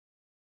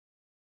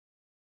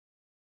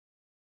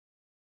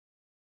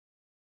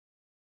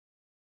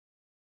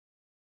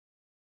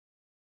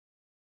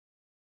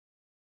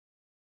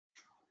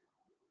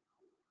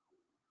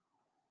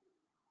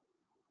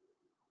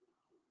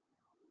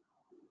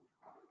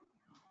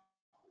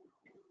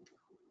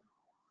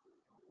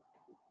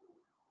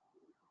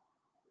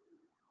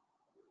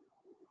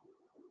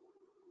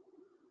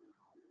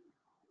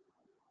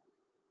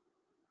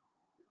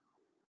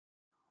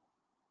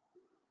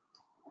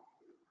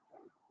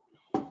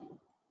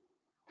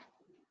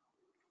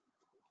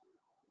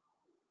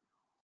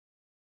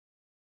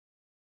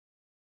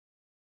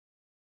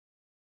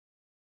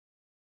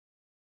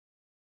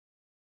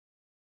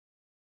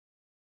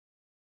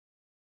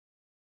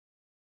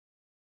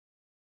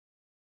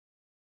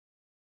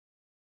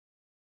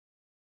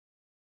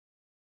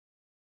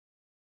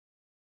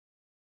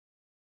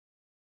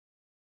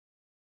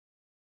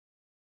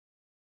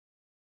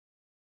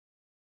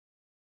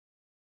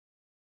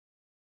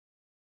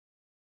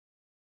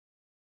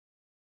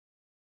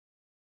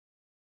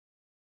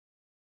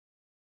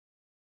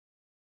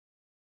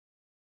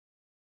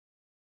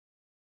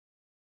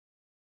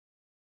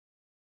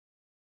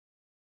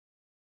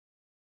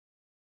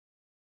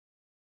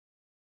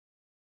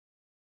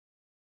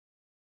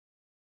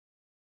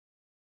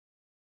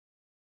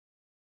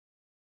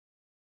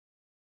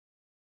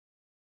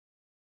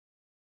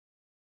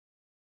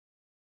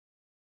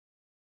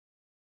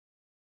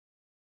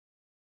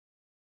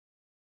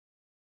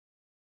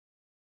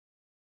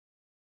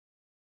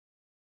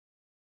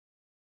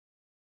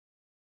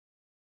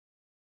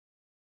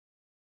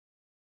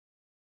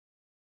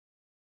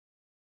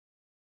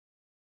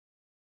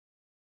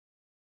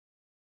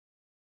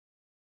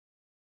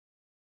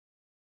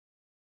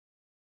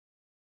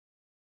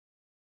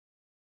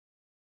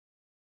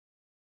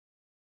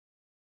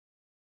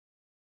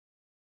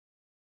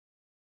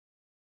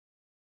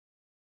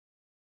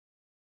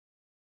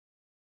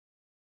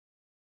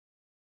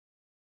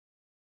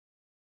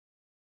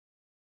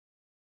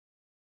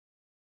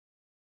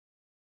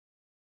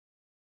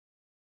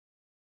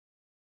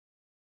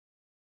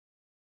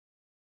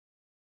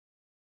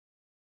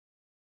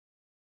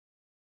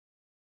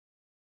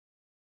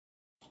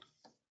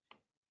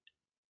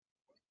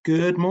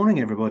Good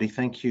morning, everybody.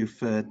 Thank you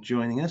for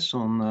joining us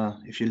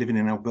on, if you're living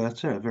in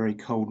Alberta, a very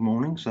cold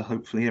morning. So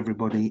hopefully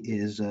everybody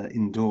is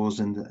indoors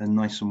and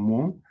nice and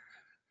warm.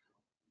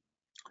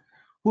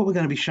 What we're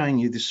going to be showing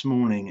you this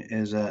morning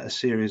is a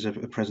series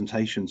of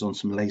presentations on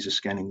some laser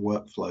scanning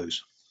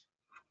workflows.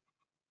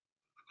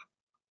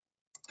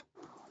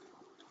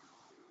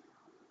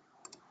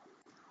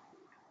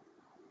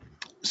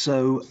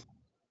 So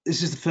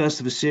this is the first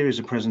of a series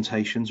of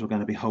presentations we're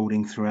going to be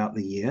holding throughout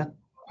the year,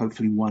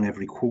 hopefully one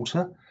every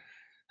quarter.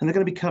 And they're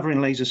going to be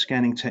covering laser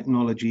scanning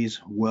technologies,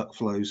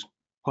 workflows,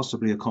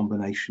 possibly a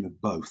combination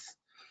of both.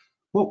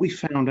 What we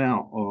found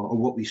out, or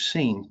what we've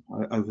seen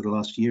over the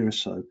last year or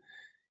so,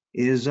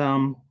 is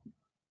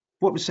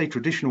what we say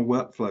traditional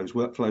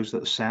workflows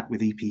that are sat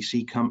with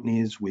EPC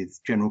companies,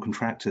 with general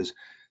contractors.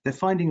 They're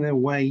finding their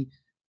way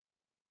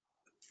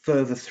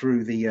further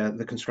through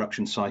the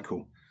construction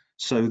cycle.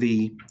 So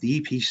the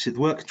EPC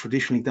work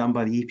traditionally done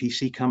by the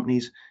EPC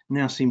companies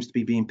now seems to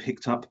be being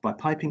picked up by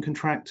piping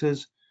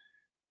contractors.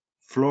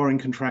 Flooring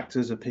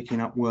contractors are picking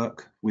up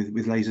work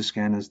with laser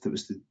scanners that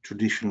was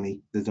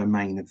traditionally the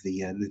domain of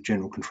the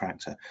general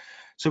contractor.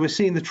 So we're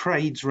seeing the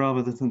trades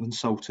rather than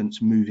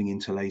consultants moving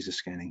into laser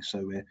scanning.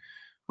 So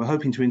we're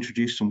hoping to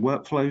introduce some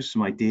workflows,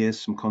 some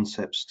ideas, some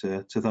concepts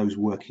to those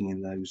working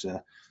in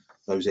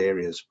those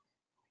areas.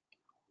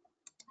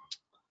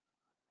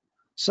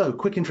 So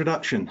quick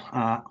introduction.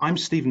 I'm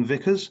Stephen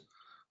Vickers.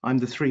 I'm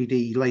the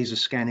 3D laser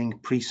scanning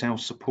pre-sale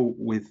support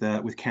with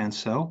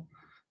Cancel.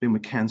 Been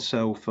with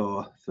Cancel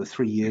for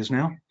 3 years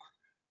now.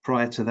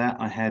 Prior to that,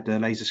 I had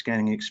laser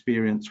scanning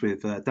experience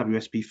with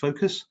WSB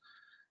Focus,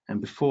 and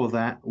before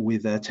that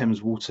with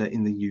Thames Water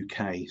in the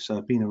UK. So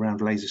I've been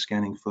around laser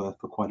scanning for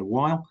quite a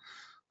while.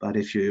 But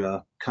if you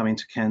come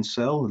into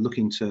Cancel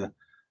looking to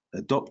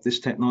adopt this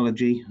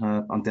technology,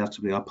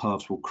 undoubtedly our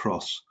paths will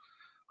cross.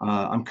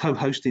 I'm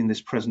co-hosting this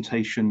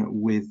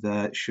presentation with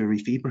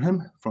Sharif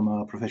Ibrahim from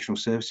our professional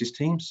services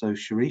team. So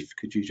Sharif,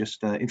 could you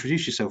just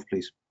introduce yourself,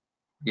 please?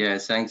 Yeah,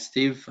 thanks,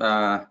 Steve.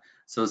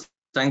 So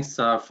thanks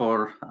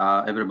for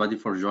everybody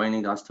for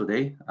joining us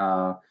today,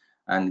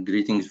 and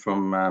greetings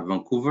from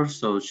Vancouver.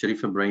 So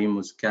Sharif Ibrahim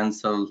with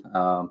Cancel.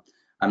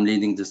 I'm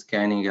leading the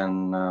scanning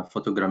and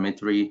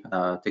photogrammetry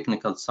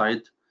technical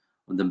side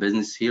of the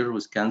business here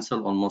with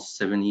Cancel, almost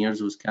 7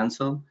 years with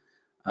Cancel.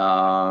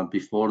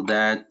 Before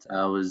that,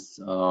 I was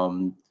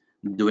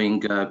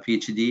doing a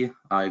PhD.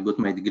 I got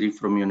my degree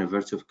from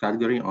University of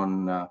Calgary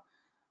on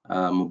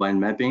mobile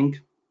mapping.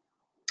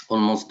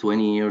 Almost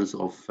 20 years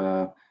of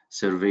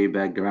survey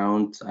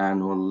background,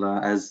 and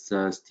as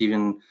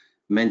Stephen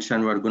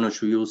mentioned, we're going to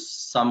show you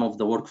some of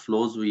the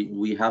workflows.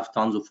 We have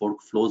tons of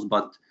workflows,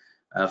 but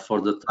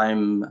for the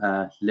time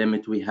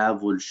limit we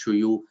have, we'll show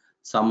you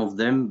some of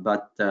them.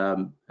 But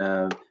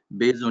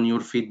based on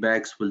your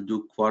feedbacks, we'll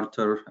do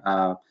quarter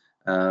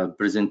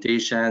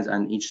presentations,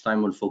 and each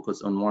time we'll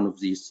focus on one of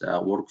these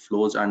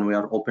workflows, and we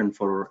are open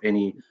for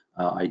any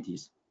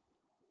ideas.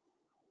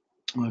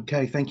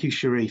 Okay, thank you,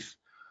 Sharif.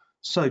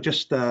 So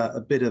just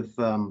a bit of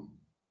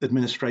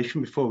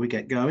administration before we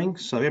get going.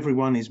 So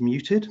everyone is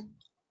muted.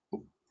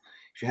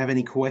 If you have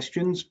any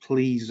questions,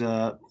 please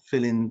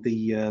fill in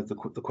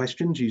the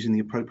questions using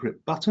the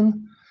appropriate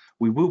button.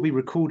 We will be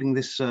recording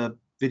this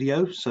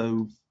video,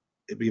 so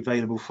it'll be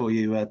available for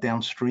you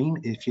downstream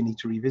if you need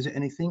to revisit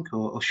anything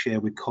or share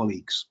with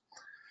colleagues.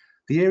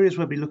 The areas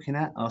we'll be looking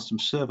at are some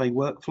survey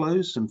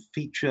workflows, some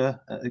feature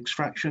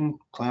extraction,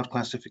 cloud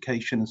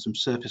classification, and some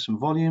surface and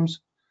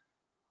volumes.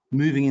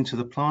 Moving into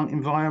the plant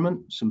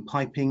environment, some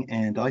piping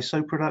and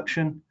ISO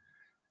production,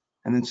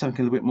 and then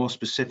something a little bit more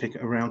specific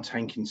around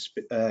tank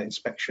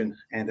inspection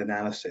and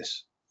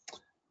analysis.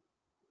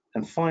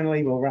 And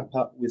finally, we'll wrap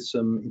up with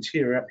some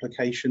interior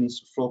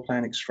applications, floor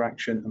plan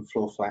extraction, and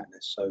floor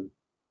flatness. So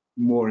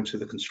more into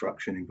the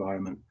construction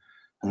environment.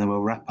 And then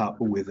we'll wrap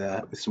up with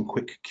some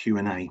quick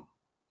Q&A.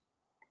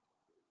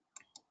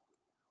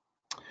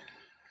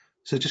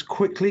 So just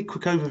quick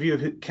overview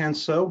of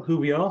Cancel, who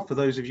we are, for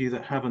those of you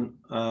that haven't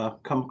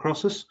come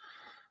across us.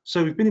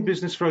 So we've been in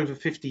business for over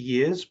 50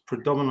 years,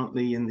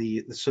 predominantly in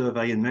the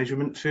survey and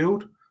measurement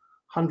field,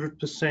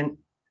 100%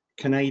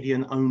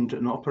 Canadian owned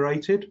and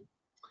operated,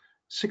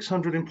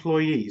 600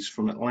 employees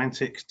from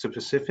Atlantic to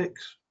Pacific,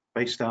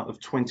 based out of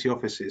 20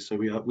 offices. So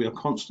we are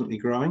constantly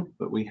growing,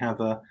 but we have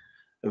a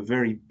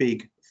very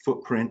big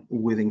footprint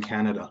within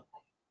Canada.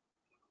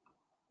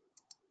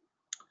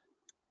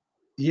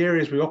 The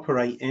areas we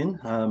operate in,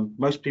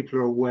 most people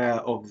are aware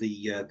of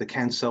the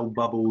Cancel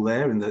bubble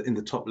there in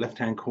the top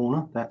left-hand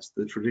corner. That's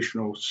the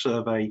traditional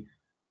survey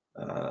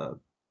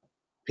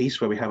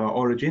piece where we have our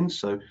origins.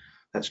 So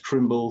that's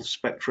Trimble,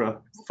 Spectra,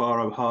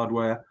 Faro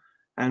hardware,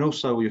 and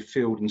also your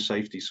field and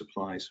safety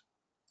supplies.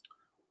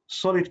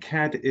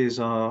 SolidCAD is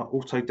our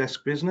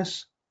Autodesk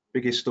business,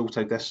 biggest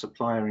Autodesk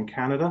supplier in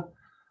Canada.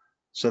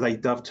 So they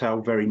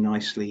dovetail very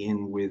nicely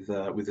in with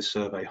the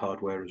survey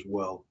hardware as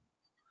well.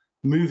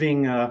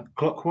 Moving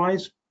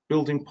clockwise,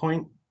 Building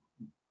Point,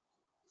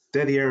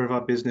 they're the area of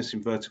our business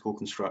in vertical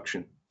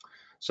construction.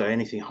 So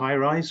anything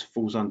high-rise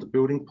falls under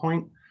Building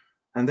Point,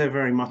 and they're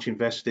very much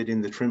invested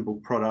in the Trimble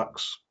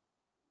products,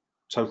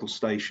 total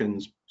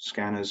stations,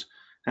 scanners,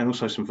 and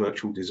also some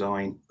virtual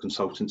design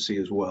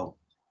consultancy as well.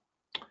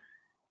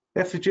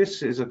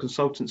 Effigies is a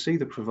consultancy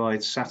that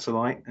provides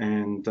satellite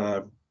and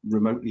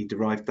remotely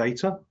derived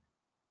data.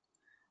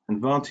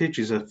 And Vantage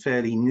is a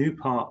fairly new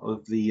part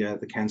of the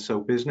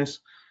Cancel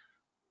business.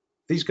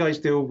 These guys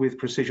deal with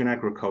precision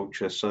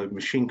agriculture, so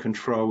machine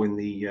control in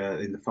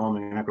the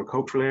farming and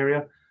agricultural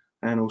area,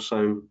 and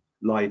also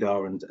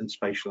LiDAR and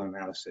spatial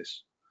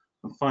analysis.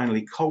 And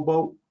finally,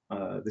 Cobalt.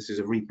 This is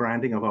a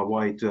rebranding of our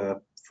wide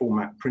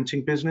format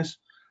printing business.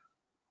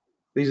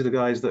 These are the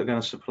guys that are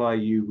going to supply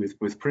you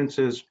with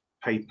printers,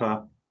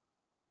 paper,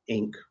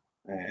 ink,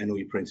 and all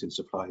your printing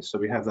supplies. So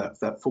we have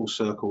that full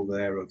circle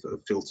there of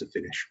filter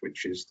finish,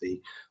 which is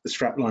the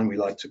strap line we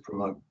like to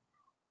promote.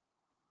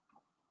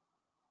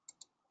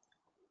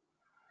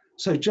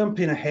 So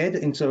jumping ahead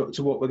into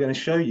what we're going to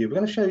show you, we're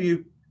going to show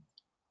you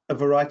a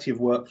variety of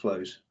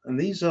workflows, and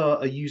these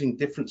are using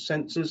different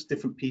sensors,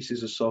 different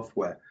pieces of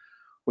software.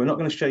 We're not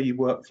going to show you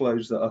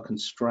workflows that are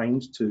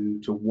constrained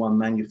to one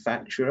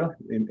manufacturer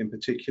in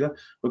particular.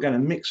 We're going to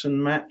mix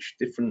and match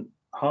different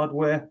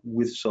hardware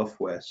with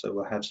software. So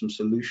we'll have some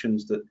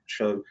solutions that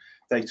show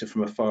data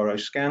from a Faro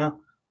scanner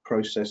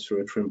processed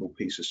through a Trimble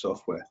piece of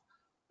software.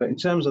 But in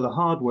terms of the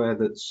hardware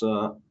that's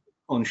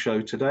on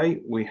show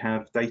today, we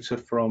have data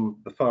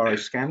from the Faro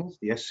scanners,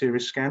 the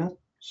S-series scanner.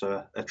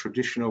 So a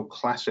traditional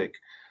classic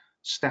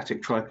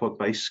static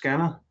tripod-based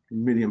scanner,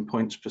 1 million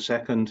points per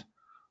second,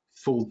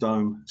 full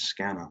dome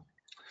scanner.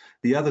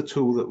 The other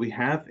tool that we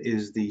have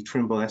is the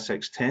Trimble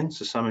SX10.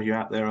 So some of you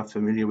out there are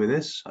familiar with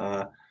this.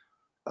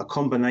 A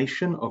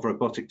combination of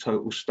robotic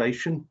total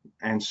station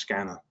and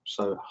scanner.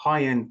 So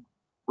high-end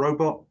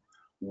robot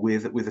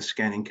with a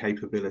scanning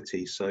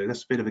capability. So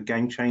that's a bit of a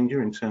game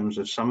changer in terms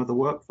of some of the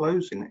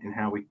workflows in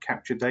how we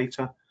capture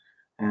data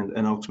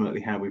and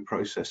ultimately how we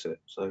process it.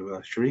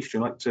 So Sharif, do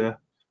you like to?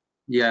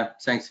 Yeah,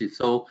 thanks, Steve.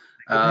 So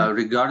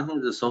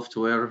regarding the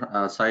software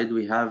side,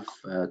 we have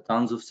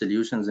tons of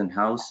solutions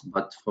in-house,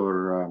 but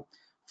for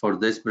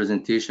this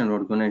presentation,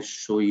 we're going to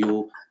show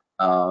you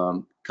a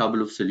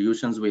couple of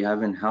solutions we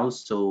have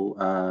in-house.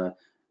 So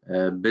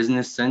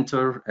Business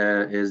Center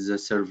is a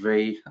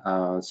survey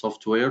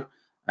software,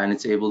 and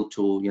it's able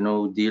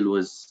to deal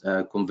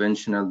with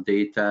conventional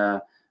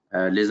data,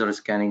 laser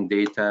scanning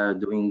data,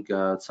 doing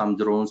some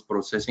drones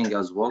processing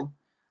as well.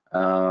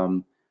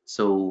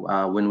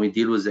 So when we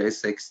deal with the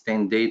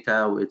SX10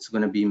 data, it's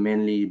going to be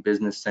mainly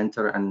Business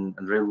Center and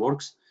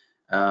RailWorks.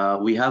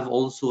 We have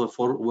also a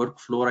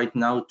workflow right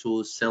now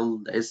to sell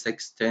the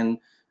SX10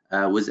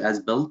 with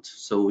as-built.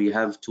 So we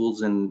have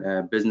tools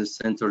in Business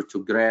Center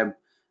to grab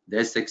the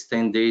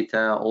SX10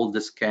 data, all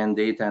the scan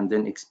data, and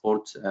then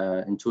export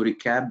into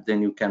recap.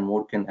 Then you can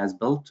work in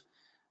as-built.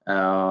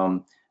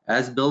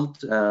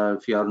 As-built,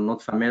 if you are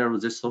not familiar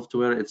with this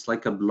software, it's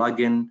like a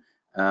plugin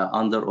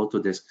under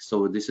Autodesk.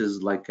 So this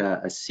is like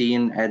a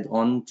scene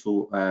add-on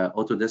to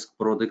Autodesk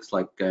products,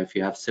 like if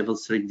you have Civil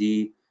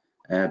 3D,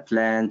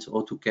 Plant,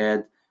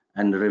 AutoCAD,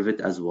 and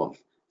Revit as well.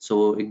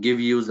 So it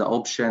gives you the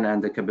option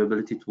and the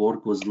capability to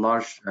work with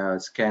large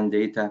scan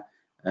data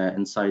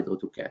inside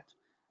AutoCAD.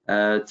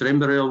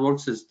 Trimble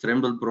RailWorks is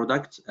Trimble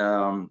product.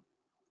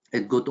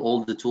 It got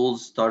all the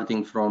tools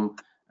starting from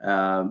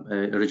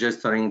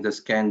registering the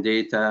scan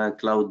data,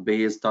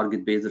 cloud-based,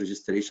 target-based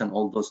registration,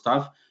 all those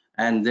stuff,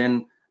 and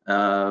then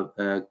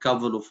a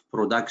couple of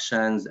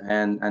productions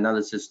and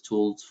analysis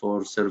tools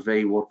for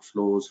survey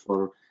workflows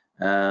for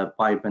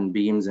pipe and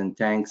beams and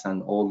tanks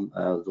and all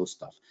those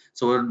stuff.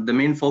 So the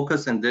main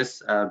focus in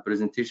this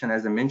presentation,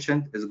 as I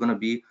mentioned, is going to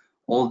be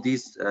all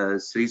these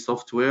three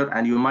software,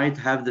 and you might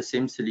have the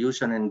same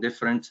solution in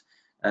different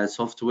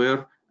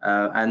software,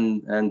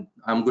 and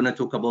I'm going to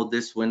talk about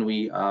this when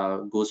we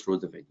go through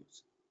the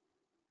videos.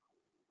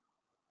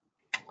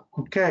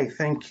 Okay,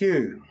 thank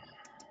you.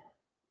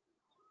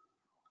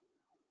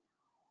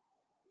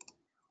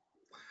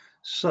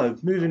 So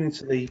moving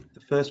into the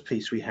first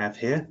piece we have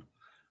here,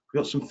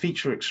 we've got some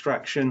feature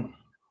extraction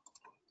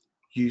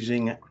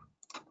using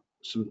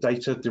some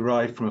data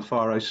derived from a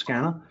Faro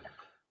scanner.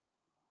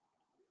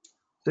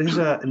 So here's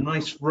a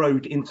nice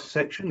road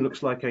intersection,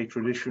 looks like a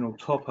traditional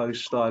topo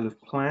style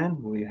of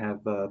plan. We have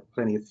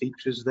plenty of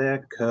features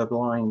there, curb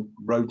line,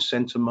 road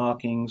center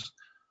markings,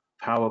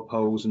 power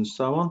poles, and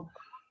so on.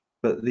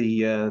 But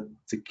the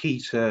key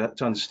to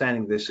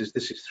understanding this is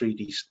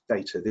 3D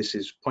data. This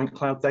is point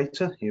cloud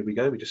data. Here we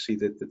go. We just see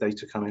the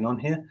data coming on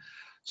here.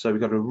 So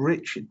we've got a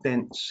rich,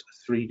 dense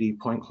 3D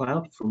point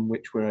cloud from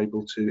which we're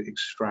able to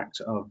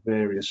extract our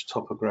various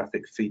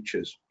topographic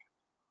features.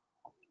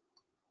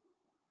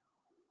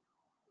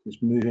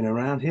 Just moving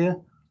around here.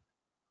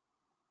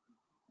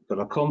 Got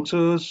our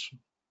contours.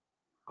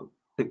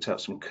 Picked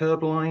out some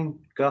curb line,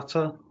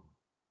 gutter.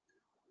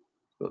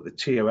 Got the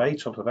TOA,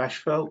 top of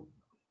asphalt.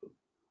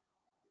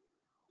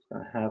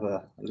 I have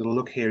a little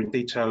look here in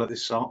detail at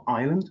this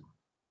island.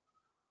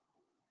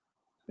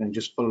 And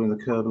just following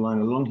the curb line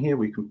along here,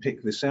 we can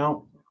pick this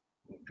out.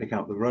 Pick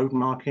out the road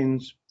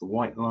markings, the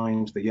white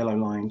lines, the yellow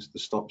lines, the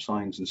stop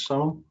signs, and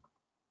so on.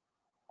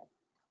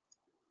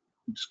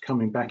 Just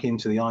coming back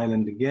into the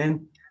island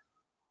again,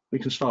 we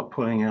can start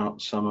pulling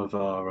out some of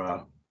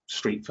our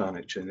street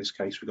furniture. In this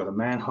case, we've got a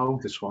manhole.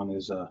 This one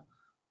is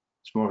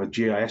it's more of a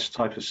GIS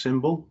type of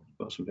symbol.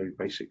 Got some very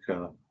basic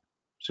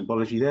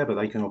symbology there, but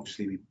they can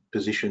obviously be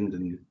positioned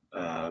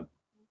and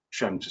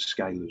shown to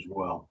scale as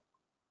well.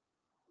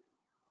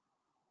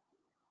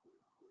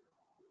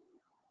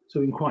 So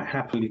we can quite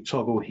happily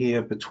toggle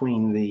here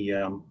between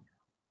the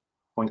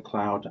point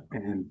cloud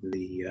and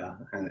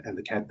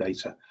the CAD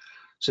data.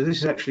 So this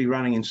is actually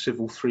running in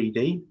Civil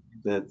 3D.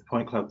 The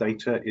point cloud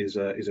data is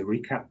a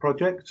recap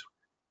project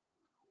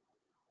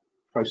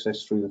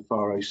processed through the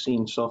Faro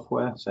scene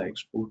software, so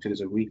exported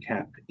as a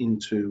recap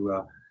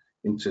into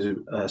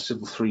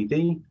Civil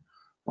 3D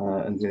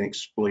and then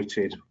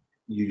exploited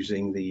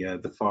using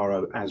the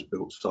Faro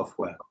as-built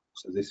software.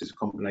 So this is a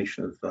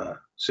combination of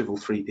Civil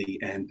 3D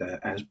and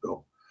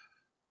as-built.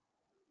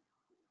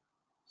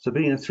 So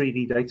being a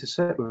 3D data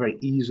set, we're very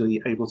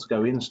easily able to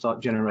go in and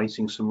start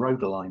generating some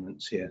road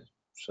alignments here.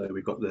 So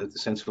we've got the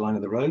center line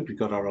of the road, we've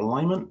got our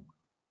alignment.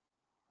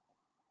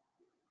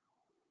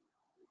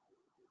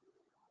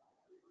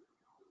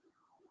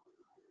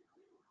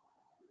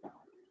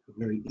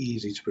 Very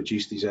easy to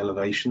produce these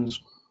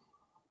elevations.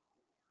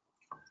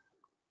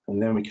 And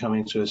then we come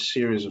into a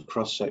series of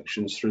cross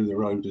sections through the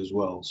road as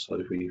well. So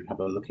if we have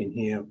a look in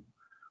here,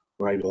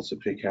 we're able to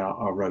pick out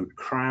our road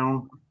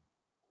crown,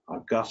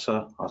 our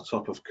gutter, our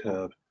top of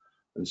curb,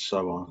 and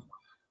so on.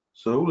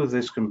 So all of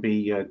this can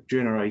be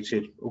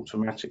generated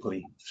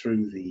automatically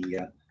through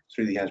the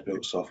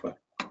as-built software.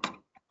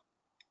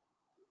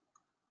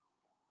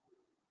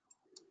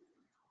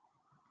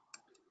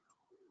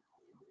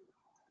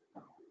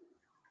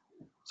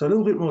 So a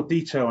little bit more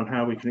detail on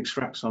how we can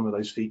extract some of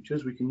those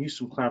features. We can use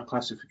some cloud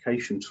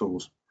classification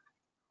tools.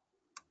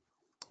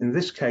 In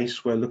this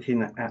case, we're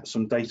looking at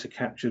some data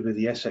captured with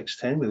the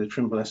SX10, with the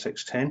Trimble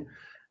SX10,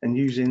 and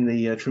using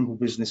the Trimble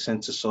Business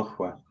Center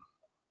software.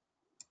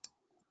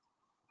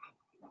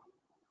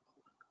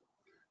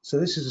 So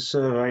this is a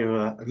survey of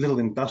a little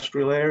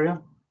industrial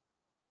area.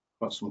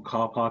 Got some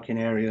car parking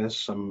areas,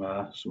 some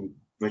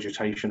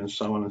vegetation and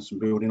so on, and some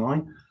building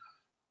line.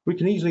 We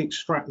can easily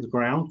extract the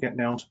ground, get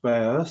down to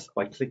bare earth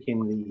by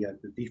clicking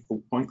the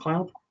default point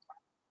cloud.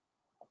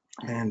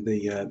 And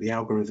the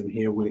algorithm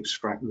here will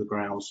extract the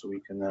ground so we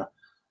can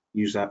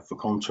use that for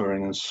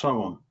contouring and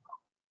so on.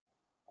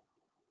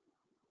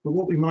 But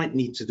what we might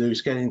need to do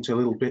is get into a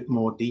little bit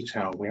more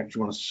detail. We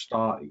actually want to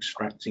start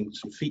extracting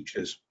some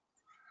features.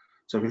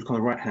 So if we look on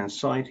the right-hand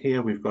side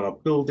here, we've got our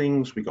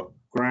buildings, we've got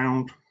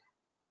ground.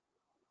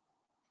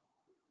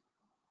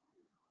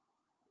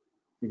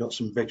 We've got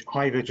some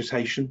high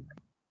vegetation,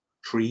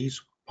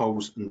 trees,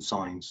 poles, and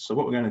signs. So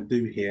what we're going to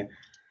do here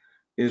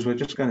is we're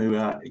just going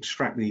to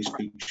extract these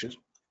features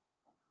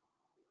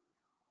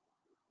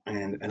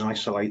and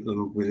isolate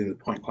them within the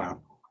point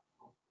cloud.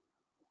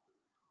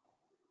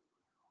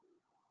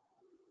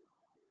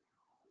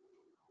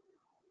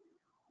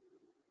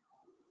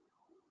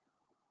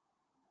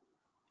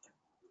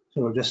 So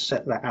we'll just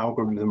set that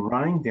algorithm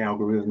running. The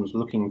algorithm is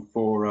looking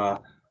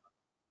for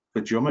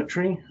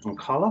geometry and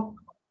color.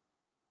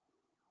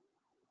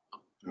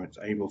 And it's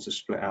able to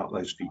split out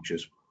those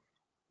features.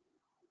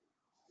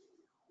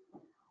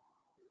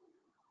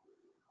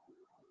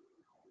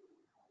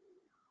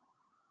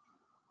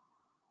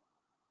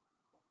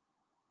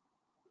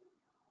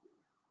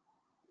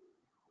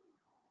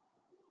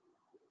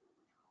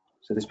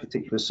 So this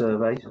particular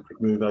survey, if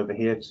we move over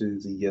here to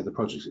the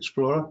Project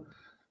Explorer,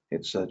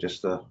 it's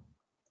just 4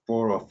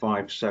 or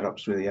 5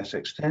 setups with the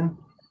SX10,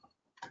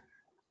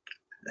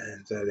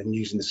 and then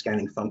using the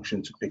scanning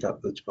function to pick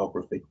up the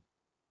topography.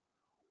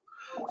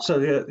 So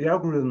the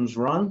algorithms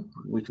run.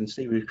 We can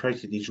see we've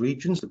created these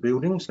regions, the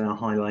buildings now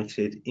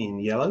highlighted in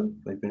yellow.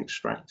 They've been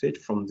extracted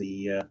from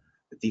the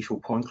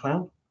default point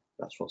cloud.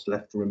 That's what's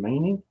left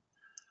remaining.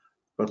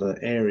 Got an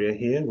area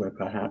here where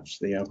perhaps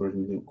the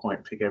algorithm didn't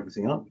quite pick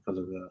everything up because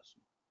of the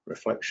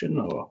reflection,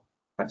 or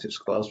perhaps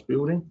it's a glass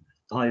building.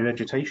 The high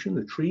vegetation,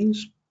 the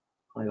trees,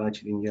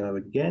 highlighted in yellow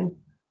again.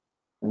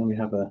 And then we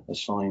have a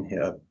sign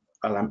here,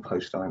 a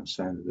lamppost, a lamp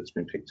standard that's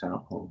been picked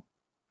out.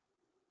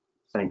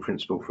 Same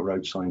principle for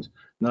road signs.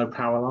 No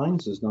power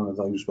lines, as none of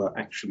those were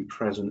actually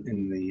present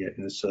in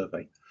the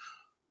survey.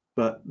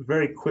 But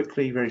very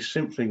quickly, very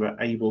simply, we're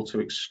able to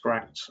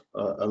extract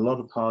a lot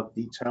of hard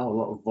detail, a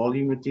lot of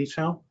volume of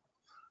detail,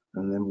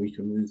 and then we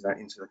can move that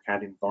into the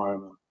CAD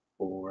environment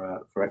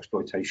for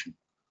exploitation.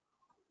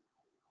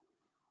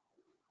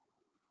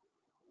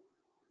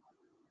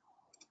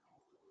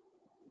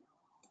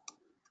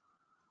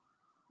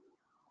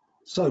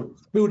 So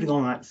building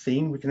on that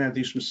theme, we can now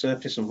do some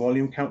surface and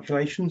volume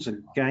calculations.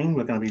 Again,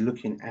 we're going to be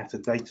looking at a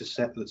data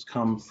set that's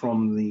come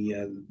from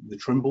the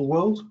Trimble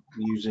world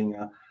using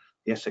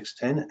the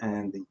SX10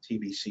 and the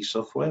TBC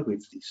software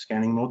with the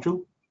scanning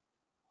module.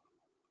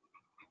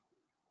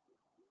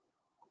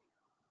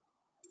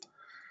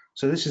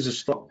 So this is a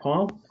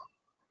stockpile.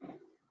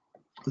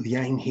 The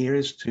aim here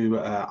is to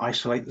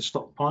isolate the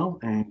stockpile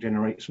and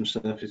generate some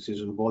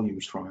surfaces and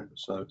volumes from it.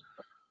 So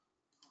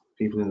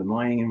people in the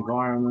mining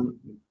environment,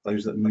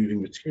 those that are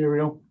moving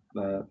material,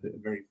 a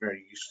very,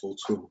 very useful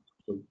tool.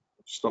 So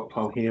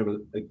stockpile here,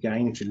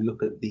 again, if you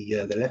look at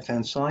the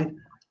left-hand side,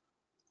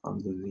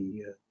 under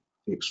the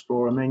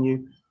Explorer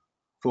menu,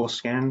 4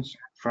 scans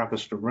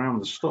traversed around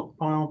the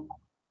stockpile.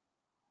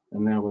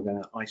 And now we're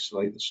going to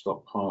isolate the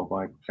stockpile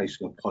by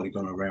placing a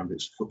polygon around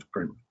its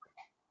footprint.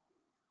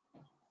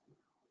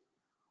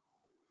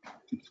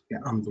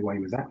 Get underway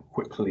with that,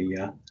 quickly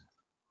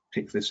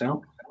pick this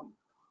out.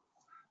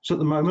 So at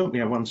the moment, we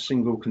have one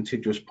single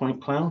contiguous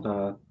point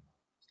cloud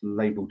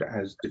labeled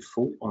as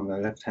default on the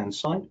left-hand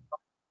side.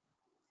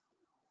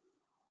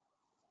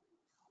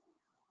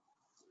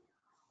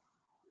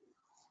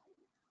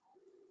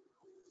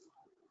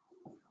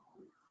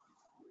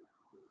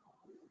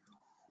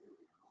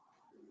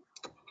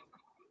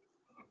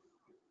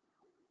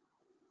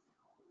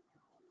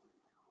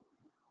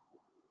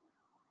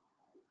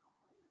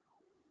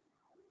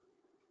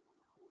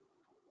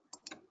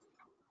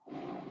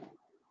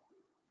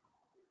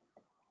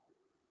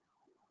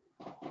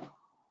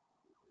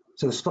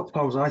 So the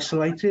stockpile is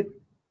isolated,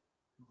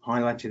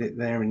 highlighted it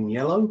there in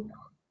yellow.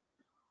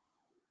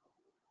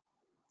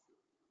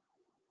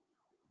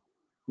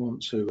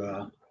 Want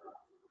to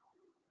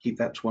keep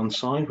that to one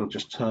side. We'll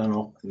just turn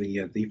off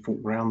the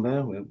default ground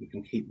there. We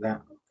can keep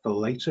that for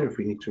later if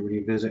we need to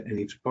revisit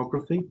any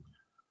topography.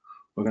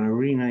 We're going to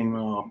rename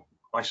our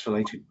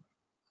isolated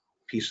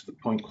piece of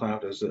the point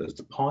cloud as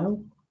the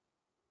pile.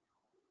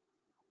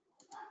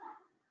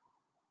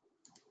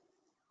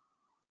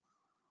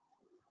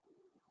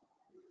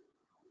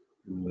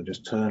 And we'll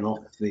just turn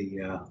off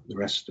the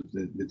rest of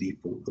the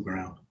default, the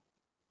ground.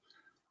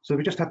 So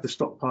we just have the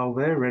stockpile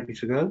there ready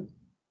to go.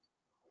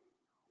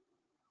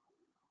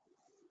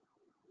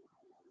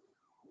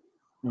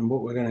 And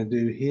what we're going to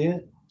do here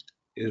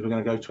is we're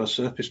going to go to our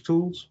surface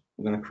tools.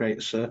 We're going to create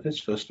a surface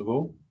first of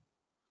all.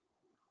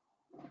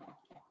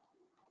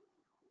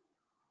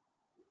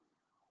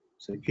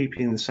 So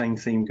keeping the same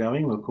theme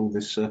going, we'll call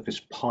this surface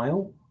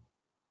pile.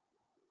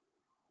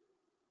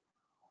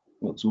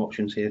 Got some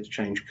options here to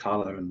change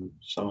color and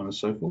so on and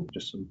so forth,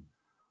 just some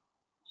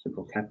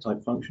simple CAD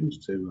type functions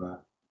to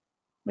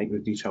make the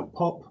detail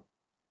pop.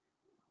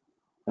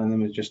 And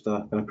then we're just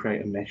going to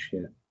create a mesh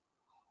here.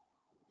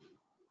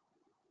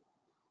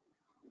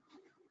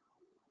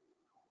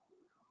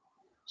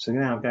 So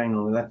now going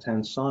on the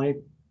left-hand side,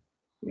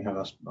 we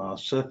have our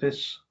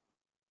surface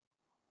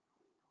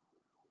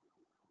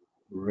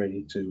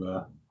ready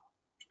to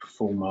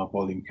perform our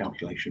volume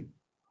calculation.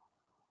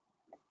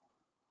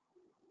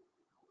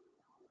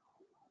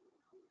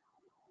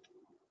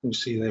 You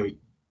see there we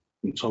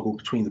can toggle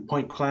between the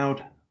point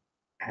cloud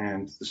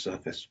and the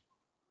surface.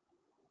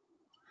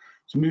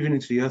 So moving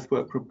into the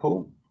earthwork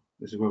report,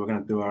 this is where we're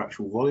going to do our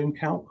actual volume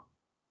calc.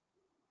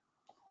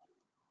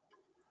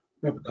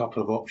 We have a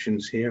couple of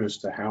options here as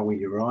to how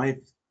we arrive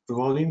the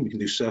volume. We can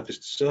do surface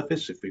to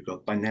surface. If we've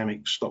got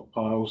dynamic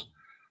stockpiles,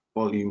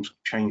 volumes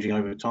changing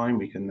over time,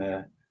 we can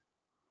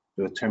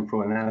do a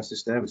temporal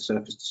analysis there with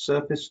surface to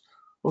surface,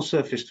 or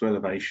surface to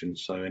elevation,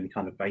 so any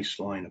kind of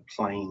baseline, a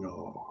plane,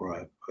 or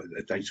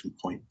a datum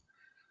point.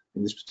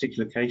 In this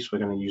particular case, we're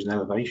going to use an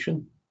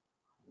elevation.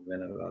 We're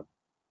going to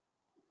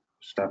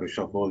establish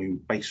our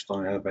volume based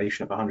on an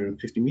elevation of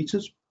 150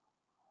 meters.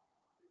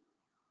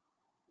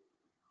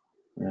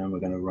 And we're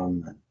going to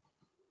run that.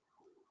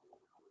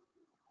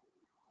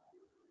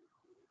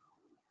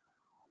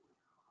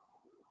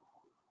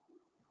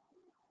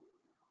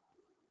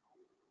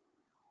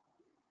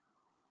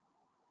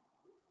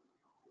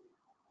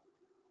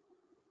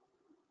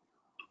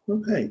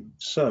 Okay,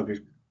 so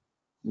we've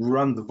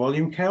run the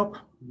volume calc,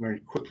 very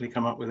quickly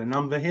come up with a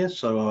number here.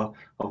 So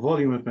our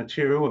volume of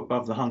material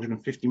above the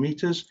 150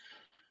 meters,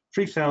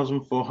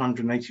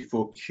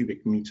 3,484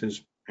 cubic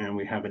meters, and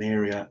we have an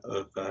area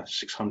of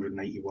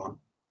 681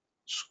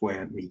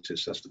 square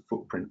meters. That's the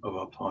footprint of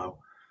our pile.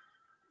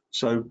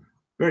 So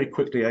very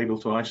quickly able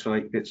to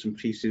isolate bits and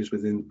pieces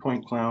within the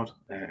point cloud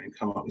and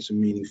come up with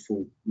some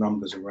meaningful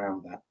numbers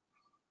around that.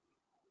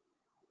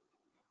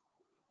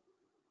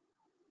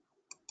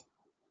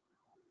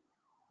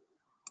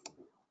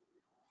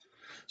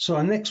 So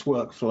our next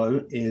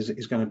workflow is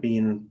going to be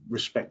in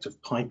respect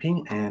of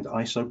piping and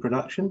ISO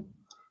production.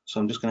 So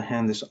I'm just going to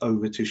hand this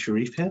over to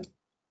Sharif here.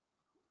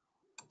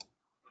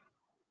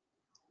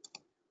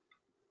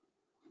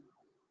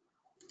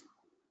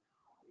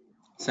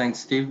 Thanks,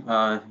 Steve.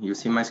 You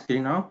see my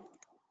screen now?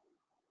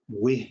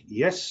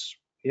 Yes,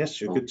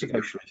 you're good to go,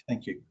 Sharif.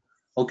 Thank you.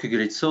 Okay,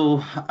 great.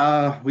 So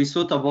we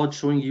thought about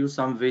showing you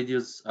some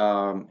videos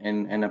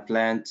in a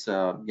plant,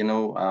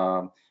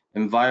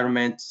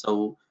 environment.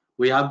 So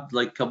we have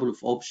like a couple of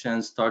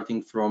options,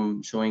 starting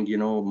from showing,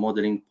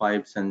 modeling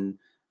pipes and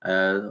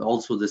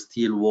also the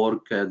steel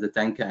work, the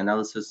tank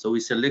analysis. So we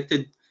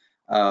selected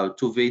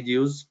two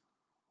videos.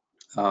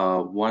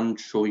 One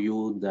show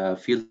you the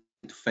field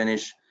to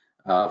finish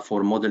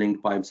for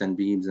modeling pipes and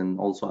beams, and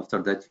also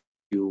after that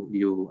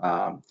you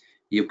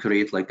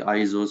create like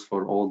ISOs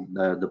for all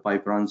the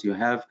pipe runs you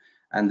have,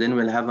 and then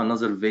we'll have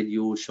another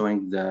video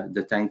showing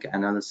the tank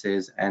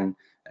analysis and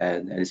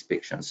the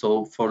inspection.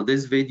 So for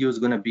this video is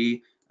going to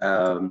be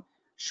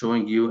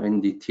showing you in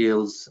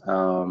details.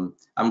 I'm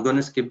going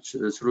to skip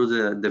through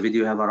the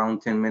video. Have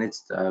around 10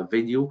 minutes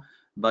video,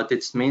 but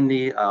it's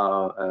mainly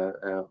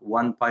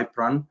one pipe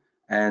run.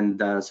 And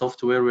the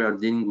software we are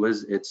dealing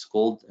with, it's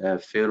called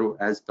Faro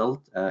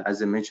As-Built.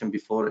 As I mentioned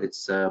before,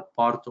 it's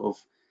part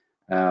of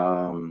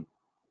Faro.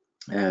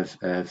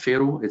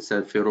 It's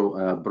a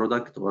Faro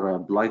product or a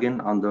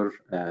plugin under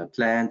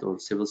Plant or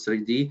Civil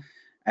 3D.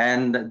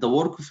 And the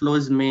workflow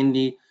is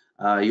mainly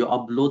you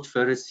upload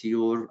first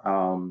your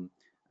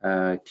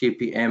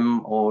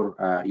KPM or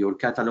your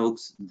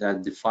catalogs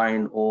that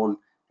define all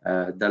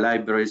the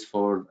libraries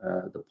for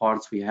the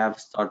parts we have,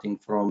 starting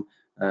from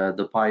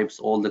the pipes,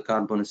 all the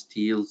carbon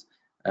steels,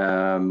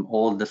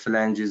 all the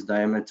flanges,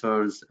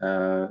 diameters,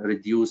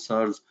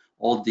 reducers,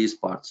 all these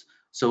parts.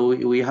 So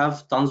we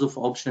have tons of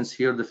options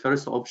here. The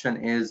first option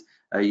is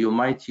you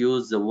might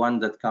use the one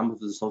that comes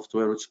with the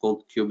software, which is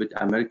called Qubit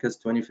Americas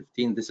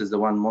 2015. This is the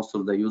one most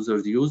of the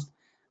users used,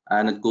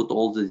 and it got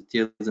all the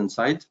details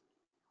inside.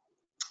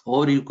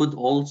 Or you could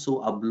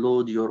also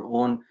upload your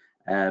own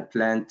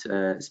plant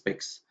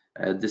specs.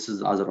 This is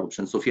the other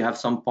option. So if you have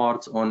some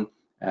parts on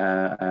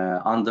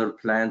under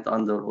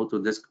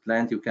Autodesk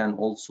Plant, you can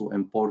also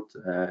import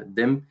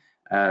them,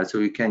 so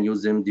you can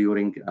use them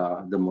during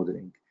the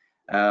modeling.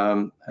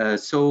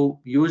 So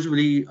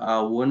usually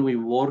when we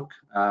work,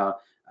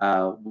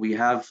 we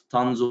have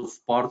tons of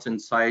parts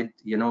inside,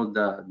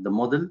 the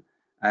model.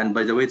 And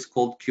by the way, it's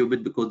called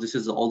Qubit because this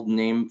is the old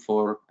name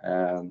for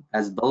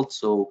As-Built.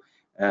 So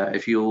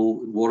if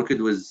you worked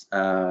with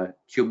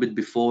Qubit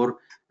before,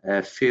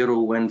 Faro,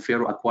 when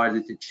Faro acquired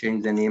it, it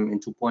changed the name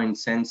into Point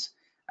Sense.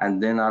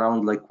 And then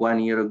around like 1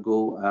 year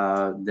ago,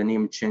 the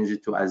name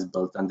changed to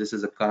As-Built. And this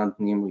is the current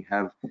name we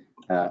have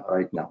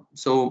right now.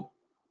 So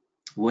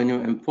when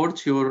you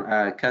import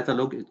your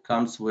catalog, it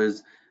comes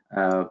with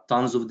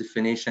tons of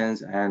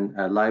definitions and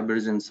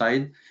libraries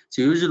inside.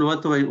 So usually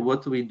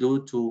what we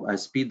do to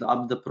speed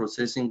up the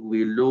processing,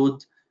 we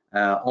load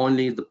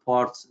only the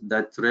parts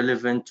that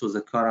relevant to the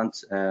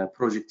current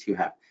project you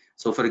have.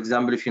 So for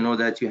example, if you know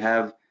that you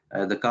have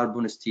the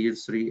carbon steel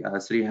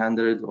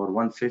 300 or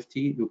 150,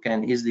 you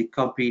can easily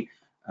copy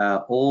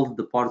all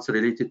the parts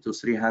related to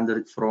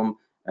 300 from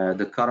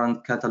the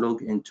current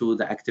catalog into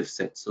the active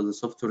set. So the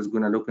software is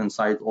going to look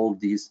inside all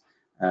these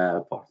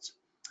parts.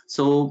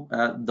 So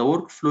the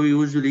workflow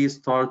usually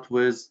start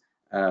with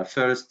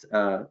first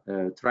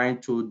trying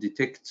to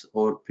detect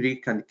or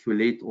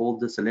pre-calculate all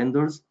the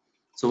cylinders.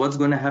 So what's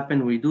going to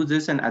happen, we do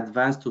this in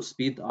advance to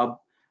speed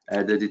up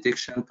the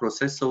detection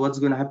process. So what's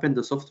going to happen,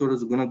 the software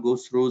is going to go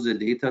through the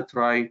data,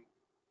 try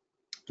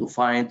to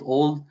find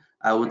all,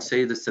 I would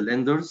say, the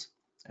cylinders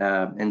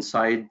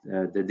inside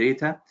the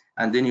data.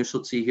 And then you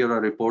should see here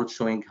a report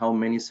showing how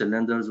many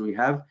cylinders we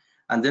have.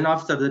 And then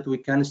after that, we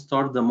can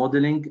start the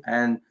modeling.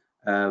 And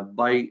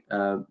by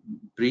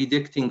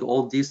predicting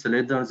all these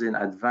cylinders in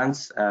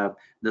advance,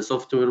 the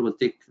software will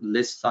take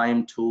less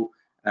time to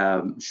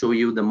show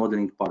you the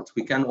modeling parts.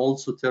 We can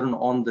also turn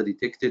on the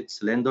detected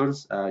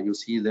cylinders. You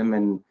see them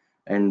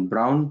in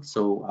brown.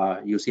 So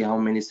you see how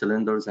many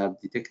cylinders have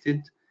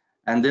detected.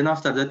 And then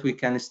after that, we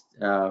can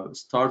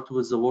start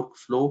with the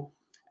workflow.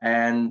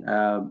 And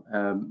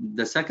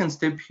the second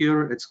step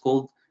here, it's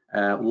called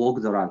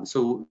walk the run.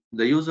 So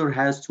the user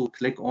has to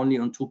click only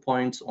on 2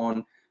 points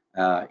on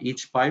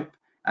each pipe,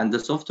 and the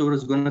software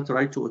is going to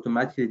try to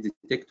automatically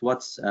detect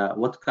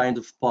what kind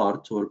of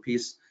part or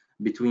piece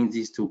between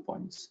these 2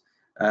 points.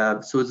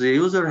 So the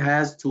user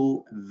has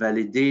to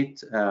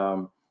validate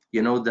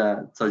you know,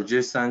 the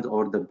suggestions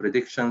or the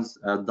predictions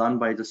done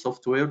by the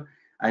software.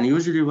 And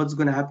usually what's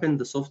going to happen,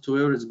 the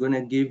software is going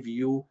to give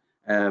you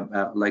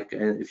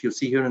if you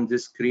see here on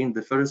this screen,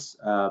 the first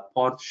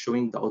part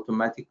showing the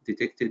automatic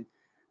detected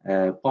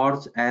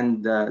part,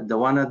 and the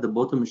one at the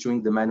bottom is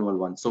showing the manual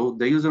one. So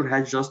the user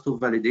has just to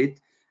validate,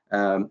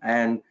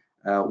 and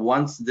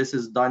once this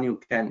is done, you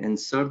can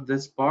insert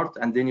this part,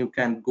 and then you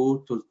can go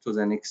to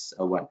the next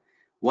one.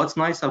 What's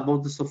nice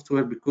about the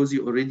software, because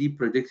you already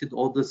predicted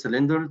all the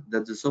cylinder,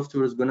 that the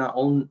software is gonna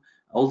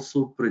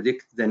also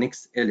predict the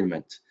next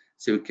element.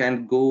 So you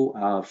can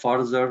go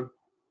further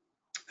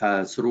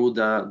through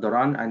the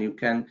run, and you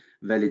can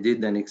validate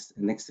the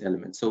next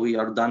element. So we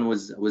are done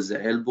with the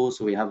elbow.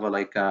 So we have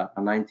like a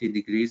 90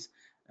 degrees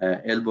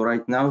elbow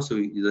right now. So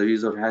the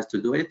user has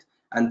to do it.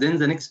 And then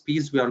the next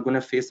piece, we are going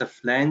to face a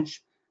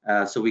flange.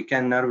 So we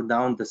can narrow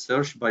down the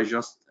search by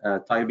just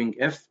typing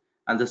F,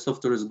 and the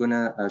software is going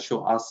to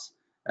show us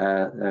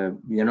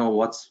you know,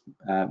 what's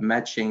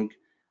matching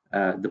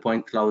the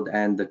point cloud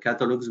and the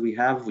catalogs we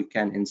have. We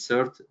can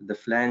insert the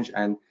flange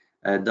and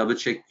double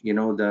check, you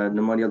know, the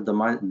nominal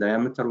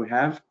diameter we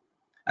have.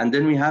 And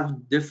then we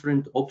have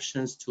different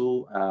options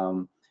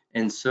to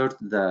insert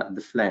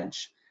the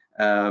flange.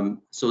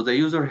 So the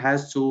user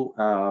has to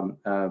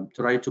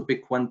try to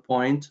pick one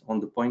point on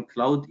the point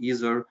cloud,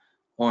 either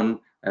on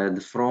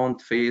the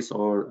front face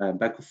or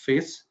back of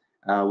face.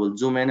 We'll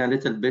zoom in a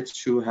little bit to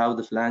show how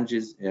the flange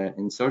is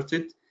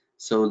inserted.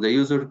 So the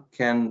user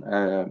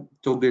can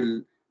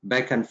toggle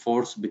back and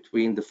forth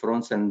between the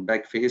front and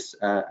back face.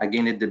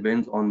 Again, it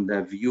depends on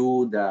the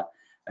view,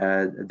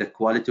 the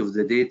quality of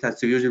the data.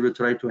 So usually we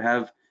try to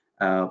have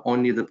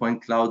only the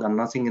point cloud and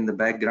nothing in the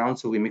background.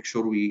 So we make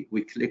sure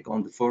we click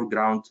on the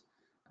foreground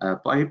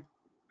pipe.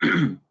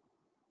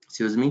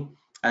 Excuse me.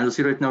 And you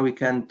see right now we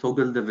can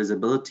toggle the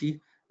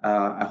visibility.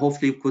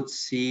 Hopefully you could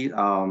see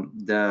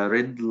the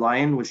red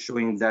line was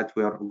showing that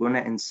we are going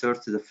to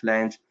insert the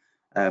flange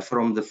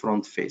from the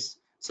front face.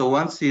 So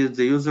once the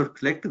user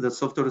click, the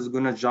software is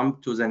going to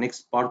jump to the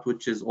next part,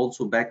 which is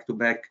also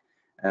back-to-back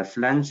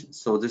flange.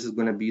 So this is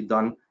going to be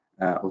done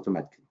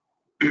automatically.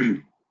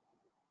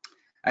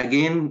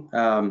 Again,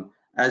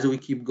 as we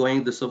keep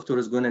going, the software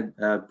is going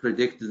to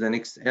predict the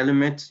next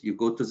element. You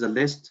go to the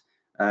list,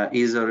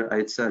 either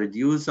it's a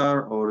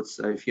reducer or it's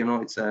if you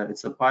know it's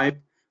a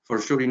pipe. For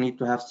sure, you need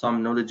to have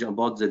some knowledge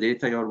about the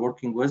data you're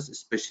working with,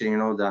 especially, you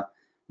know,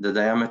 the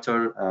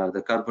diameter,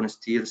 the carbon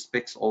steel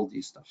specs, all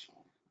these stuff.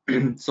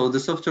 So the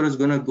software is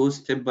going to go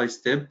step by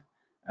step,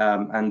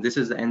 and this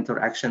is the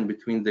interaction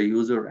between the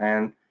user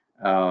and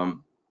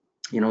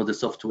you know, the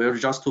software,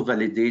 just to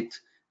validate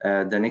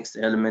the next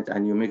element,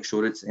 and you make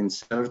sure it's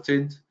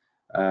inserted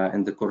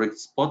in the correct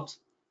spot.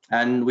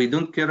 And we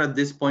don't care at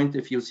this point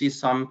if you see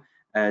some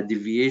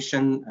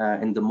deviation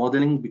in the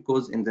modeling,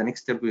 because in the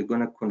next step we're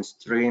going to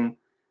constrain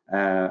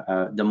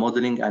the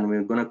modeling, and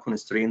we're going to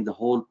constrain the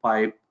whole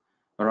pipe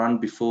run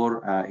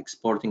before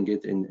exporting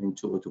it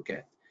into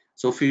AutoCAD.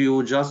 So if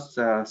you just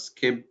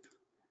skip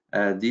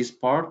this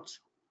part,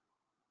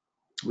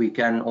 we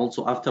can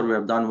also, after we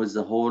are done with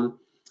the whole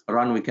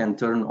run, we can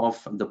turn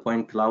off the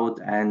point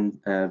cloud and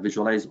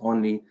visualize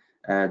only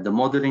the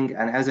modeling.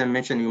 And as I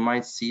mentioned, you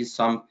might see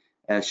some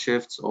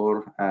shifts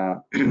or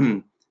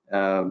in,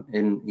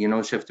 you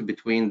know, shift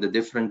between the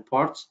different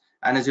parts.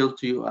 And as I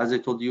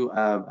told you,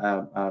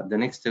 the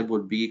next step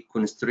would be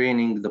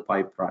constraining the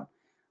pipe run.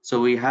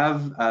 So we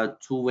have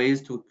two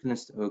ways to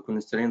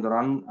constrain the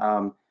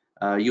run.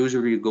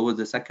 Usually you go with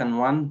the second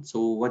one. So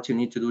what you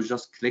need to do is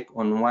just click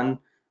on one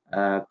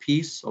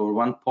piece or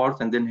one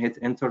part and then hit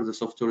enter. The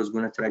software is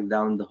going to track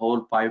down the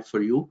whole pipe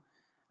for you.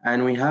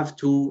 And we have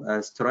two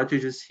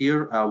strategies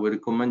here. We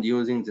recommend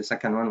using the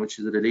second one, which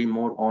is really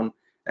more on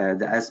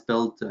the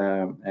as-built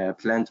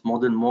plant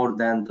model more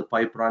than the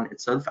pipe run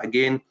itself.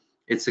 Again,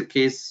 it's a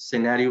case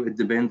scenario. It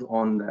depends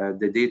on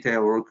the data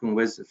you're working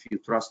with. If you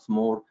trust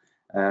more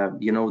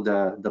you know,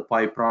 the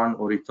pipe run,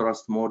 or you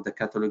trust more the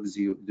catalogs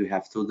you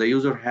have. So the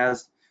user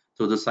has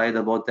to decide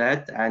about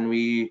that. And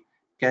we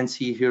can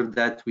see here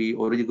that we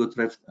already got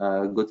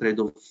rid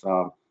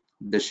of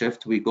the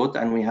shift we got,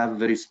 and we have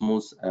very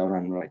smooth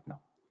run right now.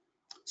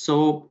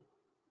 So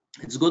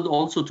it's good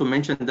also to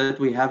mention that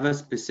we have a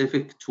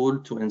specific tool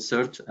to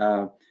insert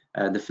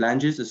the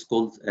flanges. It's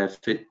called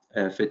fit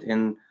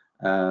in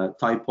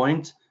type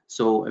point.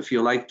 So if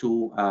you like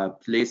to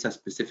place a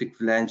specific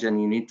flange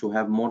and you need to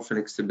have more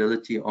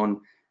flexibility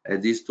on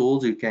these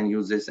tools, you can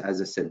use this as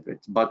a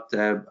separate. But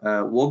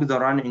walk the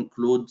run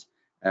includes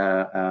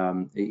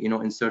you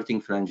know,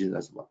 inserting flanges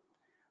as well.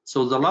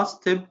 So the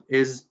last step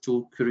is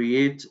to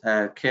create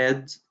a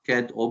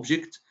CAD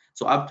object.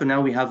 So up to now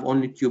we have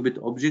only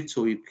qubit objects,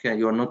 so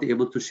you are not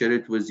able to share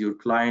it with your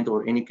client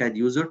or any CAD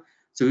user.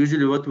 So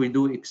usually what we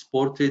do,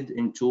 export it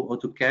into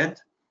AutoCAD.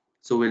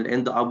 So we'll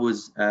end up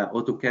with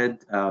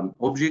AutoCAD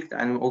object,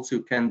 and also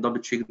you can double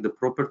check the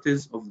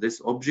properties of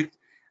this object.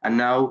 And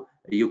now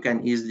you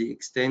can easily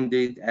extend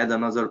it, add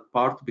another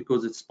part,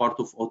 because it's part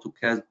of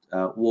AutoCAD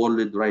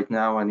world right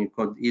now, and you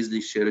could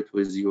easily share it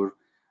with your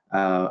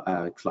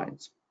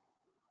clients.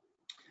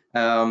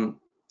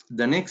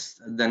 The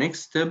next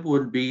step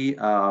will be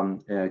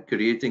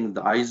creating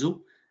the ISO.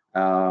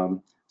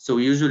 So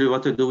usually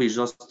what I do is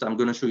just, I'm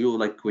going to show you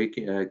like quick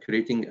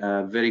creating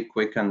a very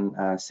quick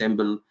and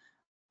simple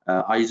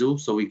ISO.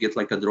 So we get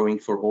like a drawing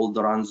for all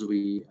the runs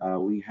we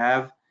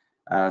have.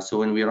 So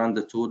when we run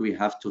the tool, we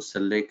have to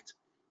select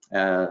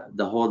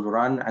the whole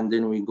run, and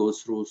then we go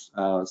through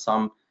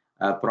some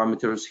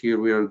parameters here.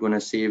 We are going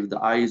to save the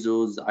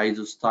ISOs, the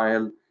ISO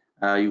style.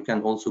 You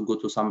can also go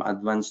to some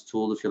advanced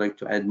tool if you like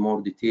to add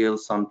more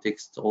details, some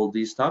text, all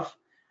these stuff.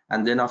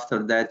 And then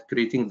after that,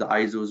 creating the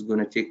ISO is going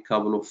to take a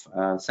couple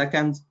of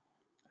seconds.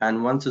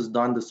 And once it's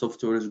done, the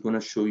software is going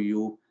to show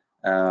you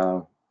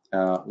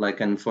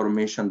like an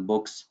information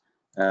box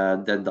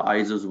that the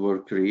ISOs were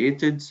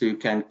created. So you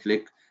can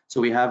click.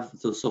 So we have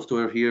the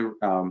software here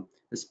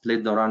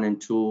split the run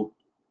into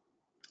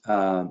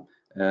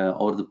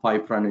or the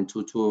pipe run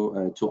into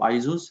two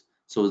ISOs.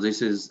 So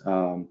this is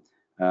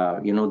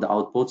you know, the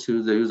output.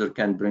 So the user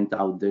can print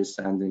out this,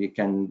 and he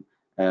can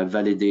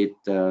validate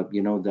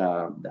you know,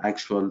 the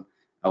actual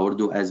or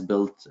do as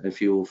built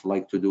if you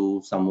like to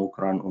do some mock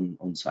run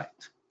on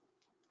site.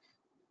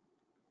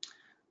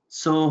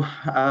 So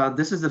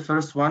this is the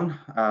first one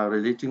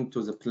relating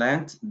to the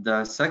plant.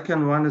 The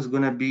second one is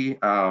going to be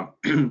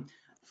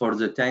for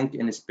the tank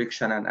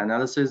inspection and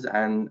analysis.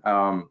 And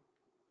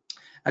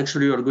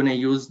actually, we're going to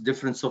use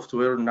different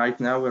software right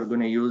now. We're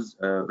going to use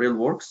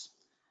RailWorks.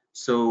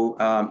 So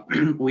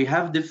we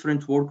have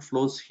different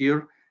workflows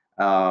here.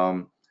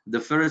 The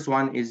first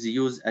one is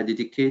use a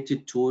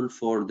dedicated tool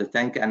for the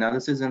tank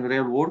analysis in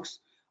RailWorks.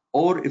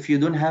 Or if you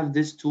don't have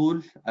this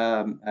tool,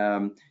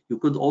 you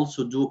could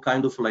also do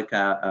kind of like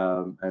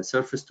a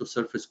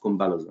surface-to-surface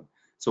comparison.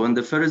 So in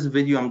the first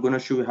video, I'm going to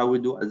show you how we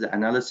do the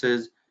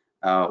analysis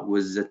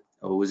with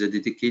a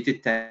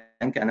dedicated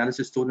tank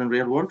analysis tool in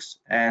RailWorks.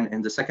 And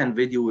in the second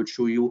video, we'll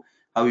show you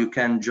how you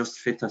can just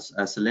fit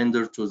a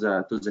cylinder to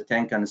the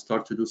tank and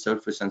start to do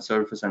surface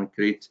and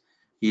create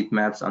heat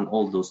maps and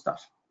all those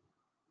stuff.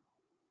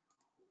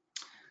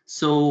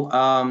 So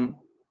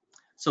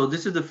so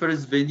this is the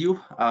first video.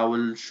 I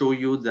will show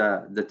you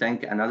the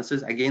tank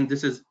analysis. Again,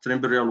 this is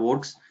Trimble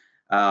RailWorks.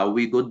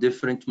 We got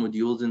different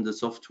modules in the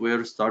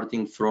software,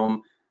 starting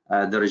from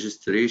the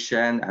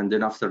registration, and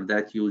then after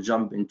that you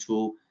jump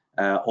into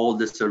all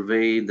the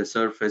survey, the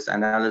surface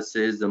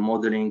analysis, the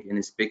modeling,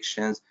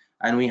 inspections,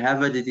 and we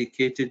have a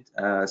dedicated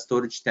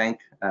storage tank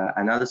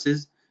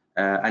analysis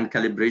and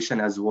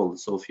calibration as well.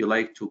 So if you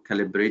like to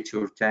calibrate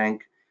your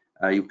tank,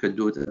 you could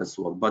do it as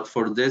well. But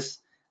for this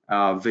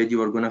video,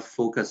 we're going to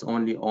focus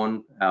only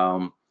on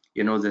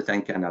you know, the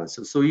tank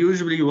analysis. So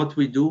usually what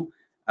we do,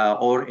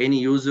 or any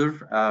user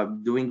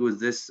doing with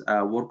this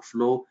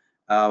workflow,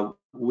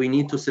 we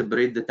need to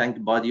separate the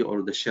tank body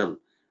or the shell.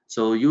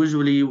 So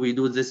usually we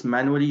do this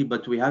manually,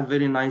 but we have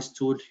very nice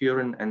tool here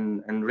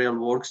in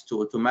RailWorks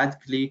to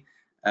automatically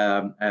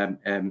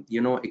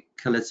you know,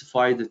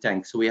 classify the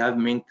tank. So we have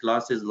main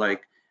classes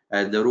like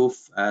the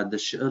roof, the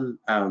shell,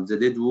 the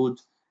dead wood,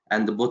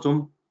 and the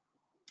bottom.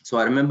 So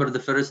I remember the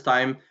first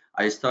time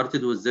I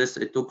started with this,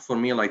 it took for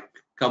me like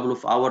a couple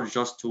of hours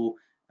just to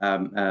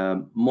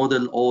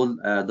model all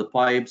the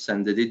pipes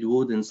and the dead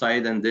wood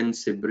inside, and then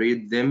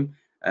separate them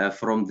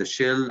from the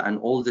shell and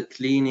all the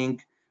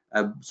cleaning.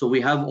 So we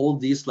have all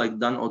these like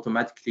done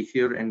automatically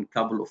here in a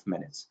couple of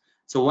minutes.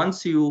 So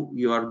once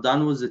you are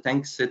done with the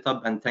tank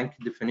setup and tank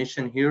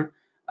definition here,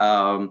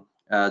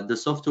 the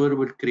software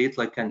will create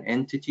like an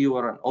entity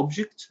or an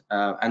object,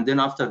 and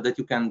then after that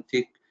you can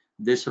take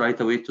this right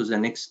away to the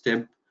next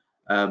step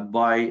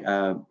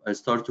by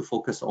start to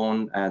focus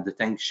on the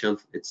tank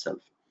shelf itself.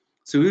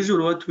 So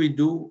usually what we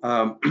do,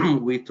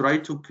 we try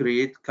to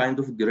create kind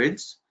of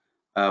grids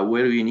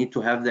where we need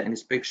to have the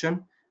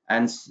inspection.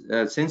 And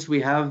since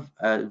we have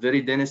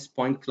very dense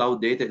point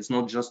cloud data, it's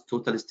not just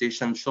total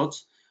station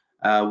shots,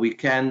 we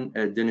can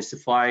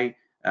densify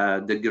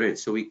the grid.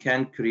 So we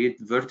can create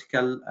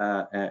vertical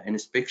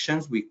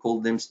inspections, we call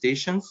them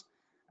stations,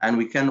 and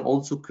we can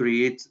also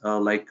create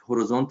like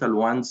horizontal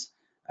ones,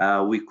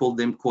 we call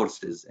them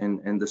courses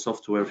in the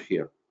software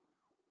here.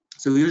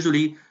 So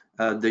usually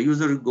the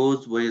user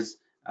goes with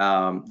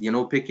you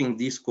know, picking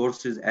these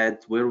courses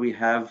at where we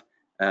have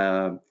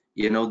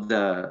you know,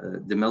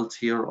 the melt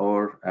here,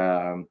 or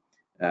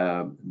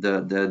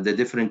the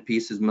different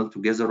pieces melt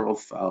together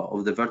of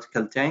the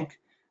vertical tank.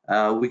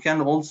 We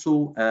can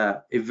also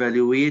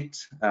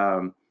evaluate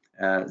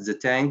the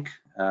tank,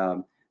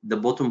 the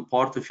bottom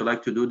part, if you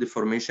like to do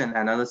deformation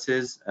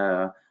analysis,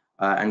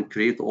 and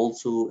create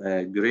also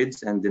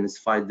grids and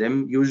densify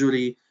them.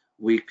 Usually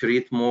we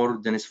create more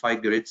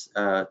densified grids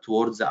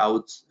towards the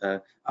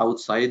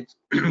outside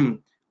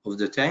of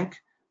the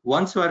tank.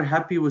 Once we are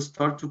happy, we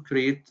start to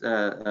create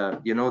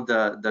you know,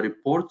 the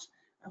report.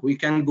 We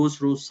can go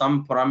through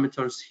some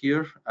parameters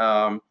here,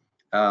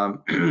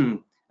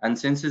 and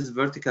since it's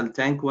vertical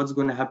tank, what's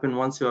going to happen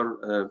once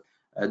you're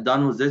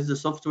done with this, the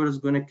software is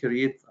going to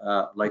create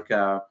like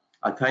a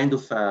kind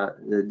of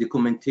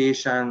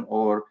documentation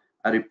or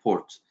a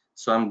report.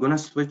 So I'm going to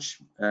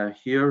switch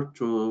here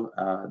to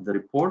the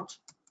report.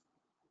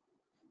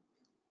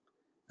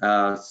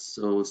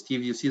 So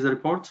Steve, you see the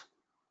report?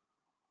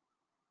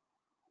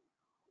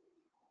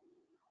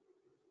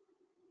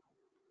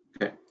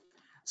 Okay.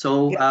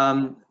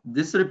 So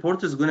this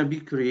report is going to be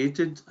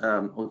created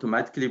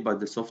automatically by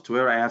the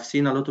software. I have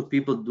seen a lot of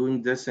people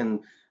doing this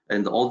in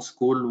the old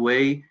school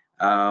way,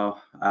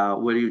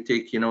 where you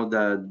take,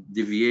 the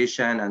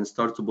deviation and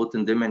start to put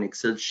in them an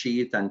Excel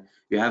sheet, and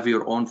you have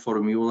your own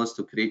formulas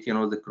to create,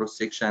 the cross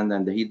section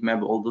and the heat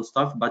map, all those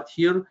stuff. But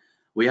here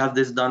we have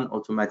this done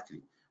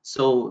automatically.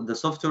 So the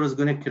software is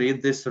going to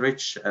create this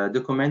rich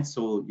document.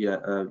 So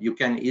you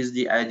can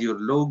easily add your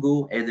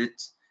logo,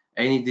 edit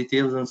any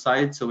details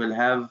inside. So we'll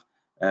have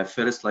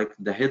first, like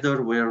the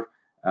header, where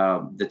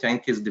the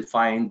tank is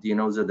defined,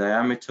 the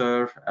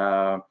diameter,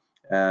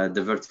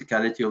 the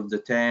verticality of the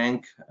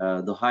tank,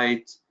 the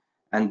height,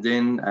 and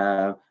then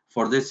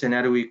for this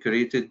scenario we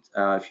created,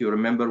 if you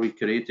remember, we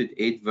created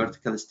 8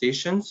 vertical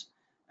stations,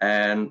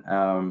 and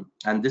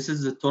this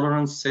is the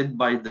tolerance set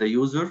by the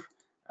user.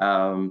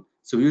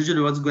 So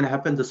usually what's going to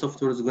happen, the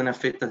software is going to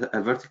fit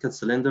a vertical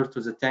cylinder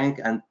to the tank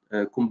and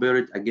compare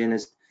it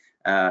against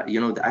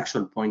the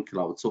actual point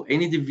cloud. So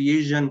any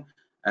deviation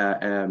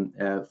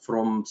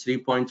from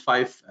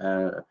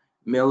 3.5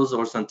 mils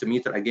or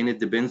centimeter, again, it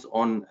depends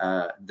on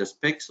the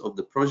specs of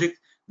the project.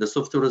 The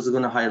software is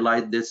going to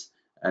highlight this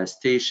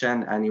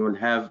station, and you will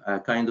have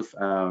kind of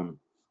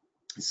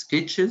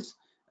sketches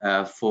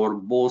for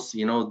both,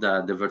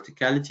 the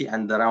verticality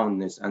and the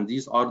roundness. And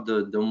these are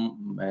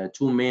the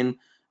two main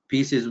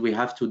pieces we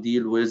have to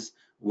deal with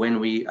when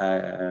we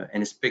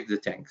inspect the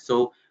tank.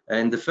 So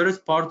in the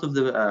first part of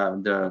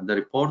the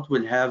report,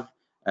 we'll have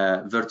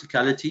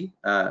verticality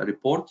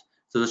report.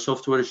 So the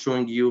software is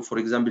showing you, for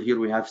example, here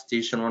we have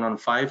station 1 and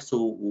 5.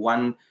 So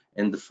 1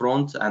 in the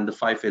front and the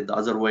 5 at the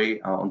other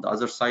way on the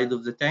other side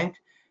of the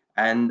tank.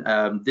 And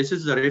this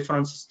is the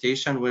reference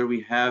station where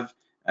we have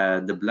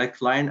the black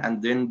line,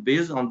 and then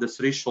based on the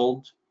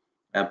threshold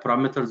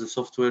parameters the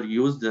software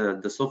used,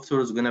 the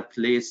software is going to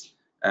place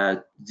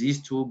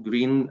these 2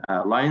 green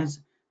lines,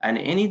 and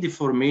any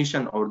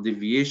deformation or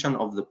deviation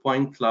of the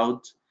point cloud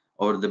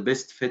or the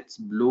best fit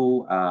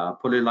blue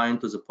polyline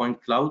to the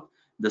point cloud,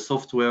 the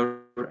software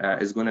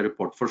is going to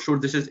report. For sure,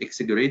 this is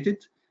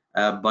exaggerated,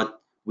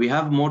 but we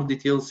have more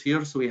details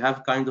here. So we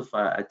have kind of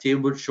a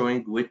table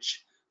showing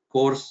which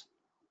course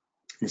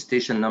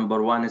station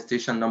number 1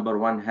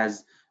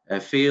 has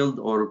failed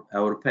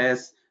or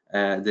passed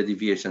the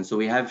deviation. So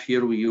we have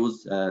here, we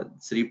use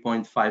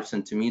 3.5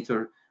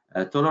 centimeter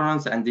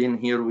tolerance, and then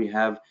here we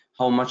have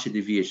how much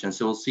deviation.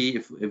 So we'll see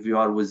if you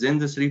are within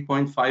the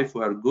 3.5,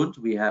 we are good,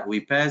 we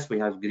pass, we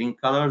have green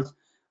colors,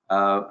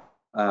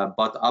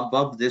 but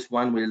above this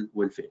one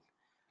will fail.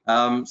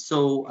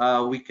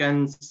 So we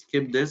can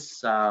skip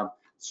this,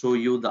 show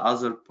you the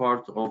other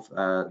part of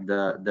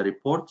the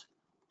report.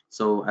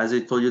 So as I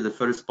told you, the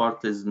first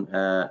part is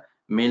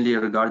mainly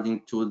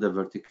regarding to the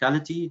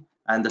verticality,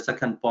 and the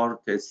second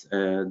part is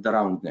the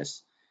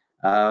roundness.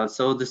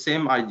 So the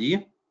same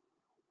idea.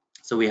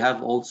 So we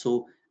have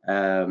also,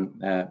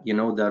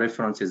 the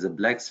reference is a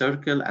black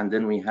circle, and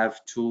then we have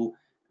 2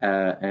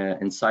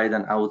 inside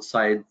and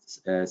outside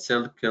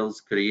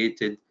circles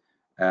created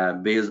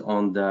based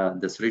on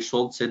the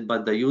threshold set by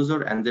the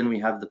user, and then we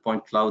have the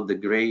point cloud, the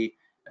gray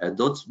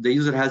dots. The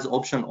user has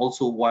option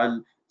also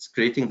while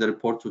creating the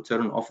report to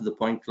turn off the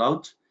point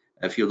cloud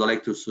if you'd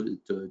like to see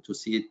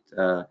it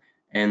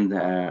in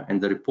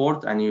the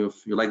report, and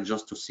if you like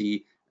just to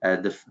see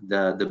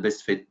the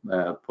best fit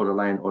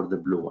polyline or the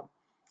blue one.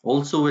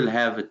 Also, we'll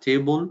have a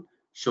table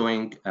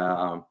showing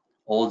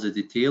all the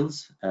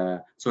details.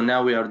 So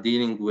now we are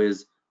dealing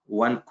with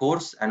 1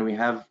 course, and we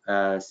have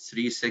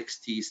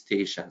 360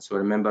 stations. So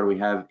remember, we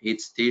have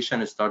 8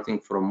 stations starting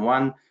from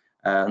 1.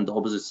 On the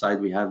opposite side,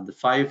 we have the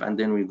 5, and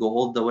then we go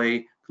all the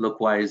way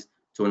clockwise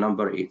to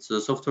number 8. So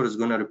the software is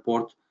going to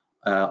report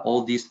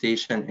all these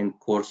stations in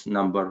course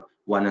number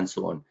 1 and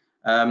so on.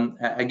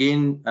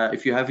 Again,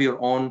 if you have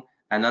your own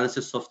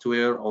analysis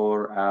software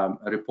or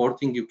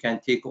reporting, you can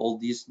take all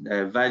these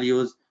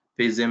values,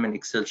 paste them in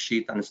Excel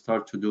sheet, and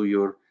start to do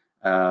your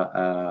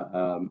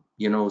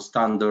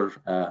standard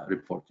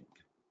reporting.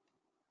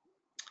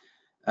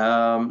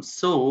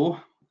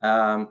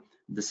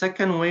 The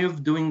second way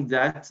of doing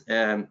that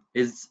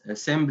is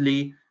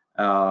simply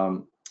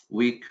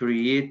we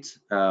create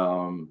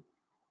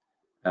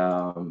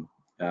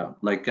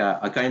like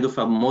a kind of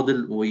a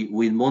model.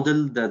 We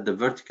model the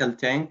vertical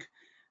tank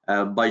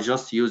by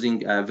just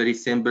using a very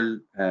simple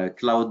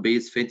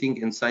cloud-based fitting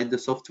inside the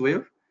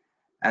software,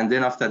 and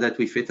then after that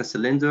we fit a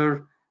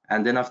cylinder,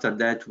 and then after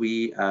that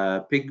we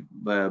pick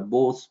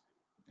both.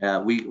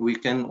 We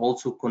can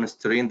also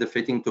constrain the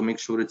fitting to make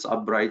sure it's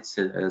upright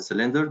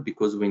cylinder,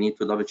 because we need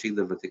to double check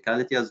the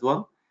verticality as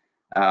well.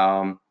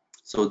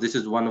 So this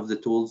is one of the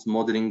tools,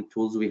 modeling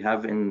tools we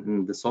have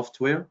in the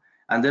software.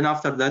 And then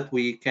after that,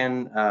 we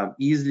can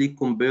easily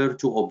compare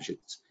 2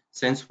 objects.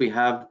 Since we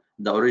have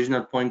the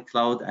original point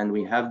cloud and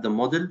we have the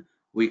model,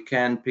 we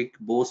can pick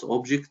both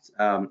objects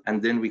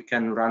and then we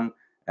can run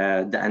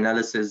the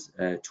analysis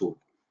tool.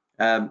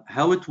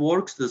 How it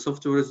works, the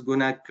software is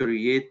gonna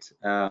create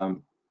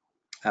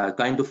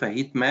kind of a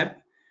heat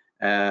map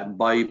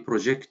by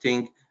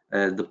projecting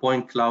the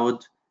point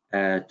cloud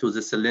to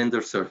the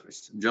cylinder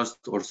surface,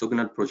 just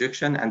orthogonal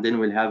projection, and then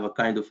we'll have a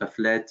kind of a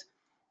flat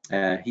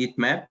heat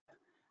map.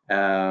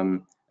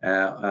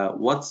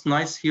 What's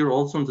nice here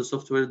also in the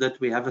software that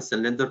we have a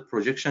cylinder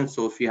projection,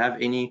 so if you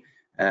have any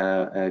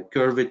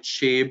curved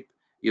shape,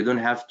 you don't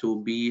have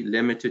to be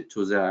limited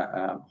to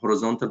the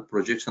horizontal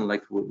projection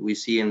like we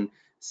see in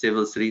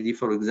Civil 3D,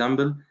 for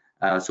example.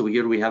 So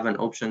here we have an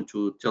option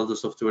to tell the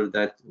software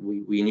that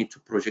we need to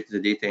project the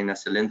data in a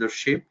cylinder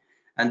shape,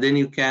 and then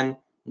you can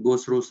go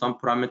through some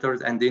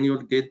parameters, and then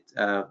you'll get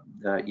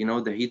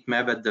the heat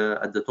map at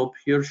the top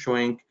here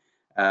showing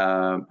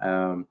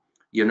the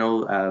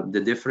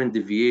different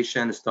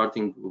deviation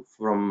starting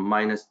from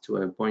minus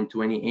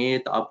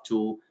 0.28 up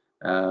to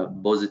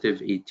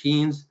positive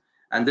 18s.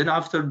 And then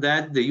after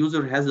that, the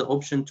user has the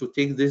option to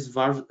take this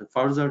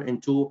further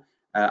into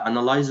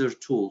analyzer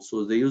tool.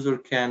 So the user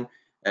can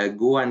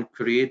go and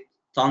create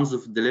tons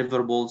of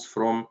deliverables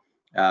from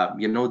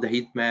the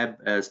heat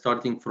map,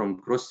 starting from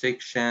cross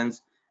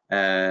sections,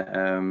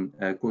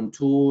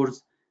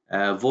 contours,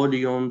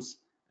 volumes.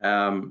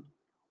 I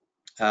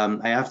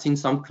have seen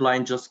some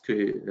clients just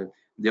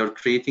they are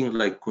creating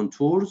like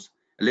contours.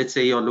 Let's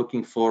say you're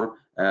looking for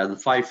the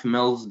 5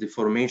 mils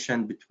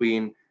deformation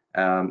between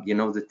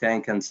the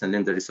tank and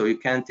cylinder. So you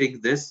can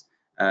take this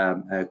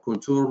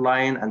contour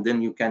line and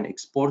then you can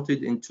export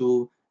it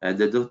into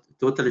the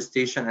total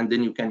station, and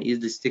then you can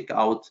easily stick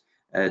out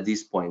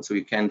these points. So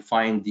you can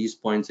find these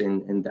points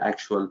in the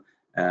actual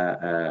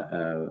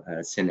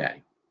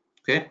scenario.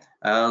 Okay.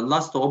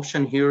 Last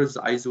option here is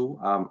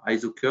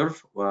ISO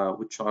curve,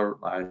 which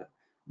are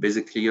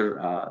basically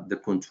the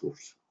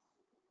contours.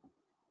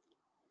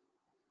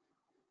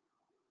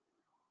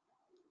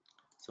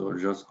 So we're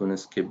just going to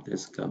skip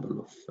this couple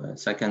of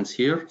seconds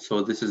here.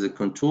 So this is the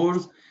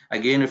contours.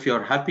 Again, if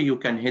you're happy, you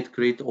can hit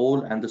create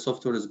all, and the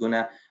software is going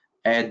to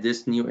add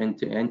this new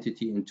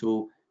entity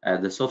into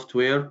the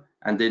software,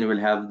 and then we'll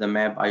have the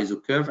map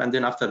ISO curve. And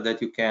then after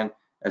that, you can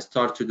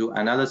start to do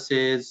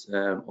analysis,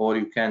 or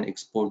you can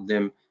export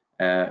them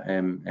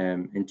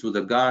into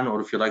the gun,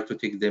 or if you like to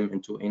take them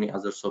into any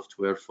other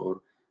software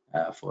for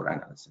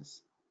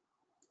analysis.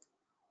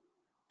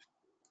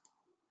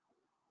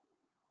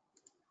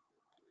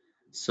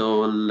 So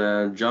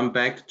we'll jump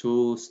back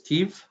to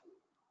Steve.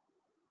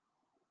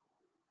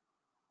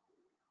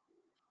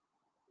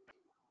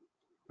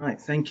 All right,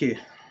 thank you.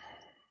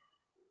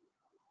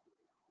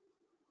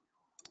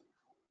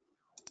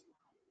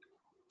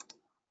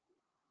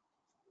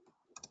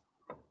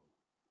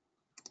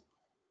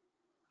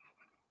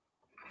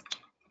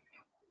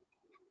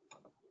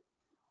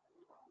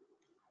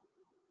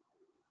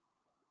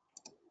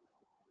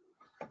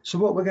 So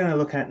what we're going to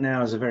look at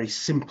now is a very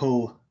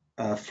simple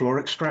floor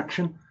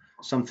extraction,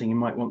 something you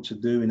might want to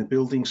do in a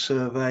building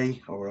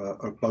survey or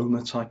a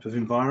BOMA type of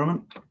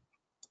environment.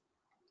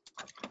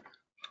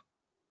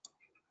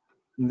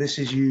 And this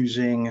is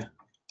using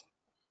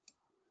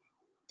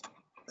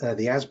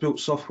the as-built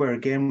software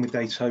again with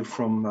data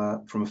from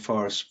a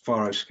Faro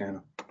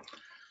scanner.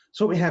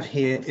 So what we have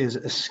here is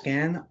a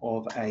scan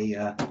of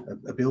a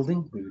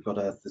building. We've got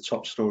the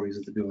top stories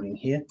of the building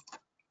here.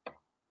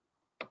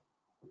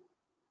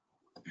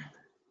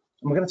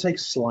 And we're going to take a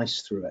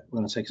slice through it. We're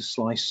going to take a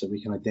slice so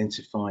we can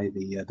identify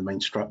the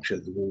main structure,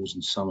 the walls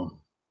and so on.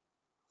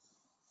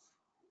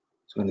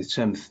 So we're going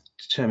to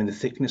determine the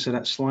thickness of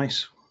that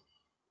slice.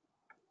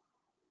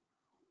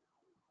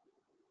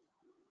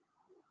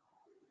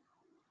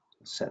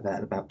 Set that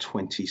at about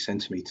 20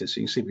 centimeters.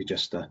 So you can see we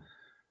just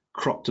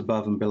cropped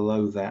above and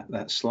below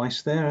that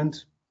slice there. And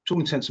to all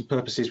intents and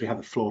purposes, we have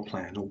a floor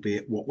plan,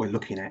 albeit what we're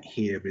looking at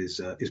here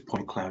is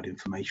point cloud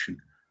information.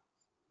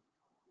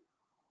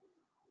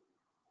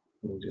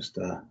 We'll just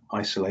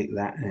isolate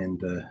that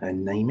and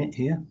name it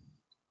here.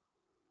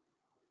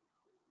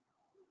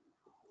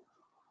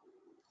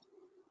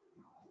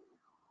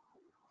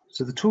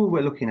 So the tool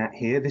we're looking at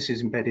here, this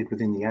is embedded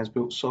within the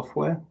as-built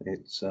software.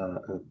 It's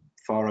a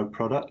Faro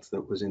product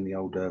that was in the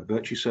old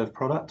VirtuServe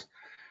product,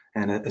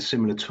 and a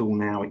similar tool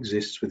now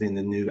exists within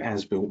the new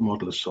as-built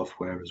modeler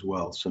software as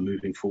well. So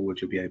moving forward,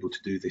 you'll be able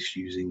to do this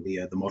using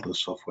the modeler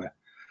software.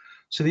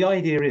 So the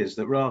idea is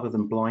that rather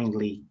than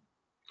blindly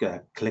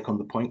click on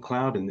the point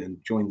cloud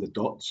and join the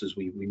dots as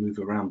we move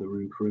around the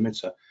room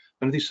perimeter,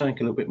 I'm going to do something a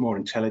little bit more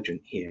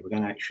intelligent here. We're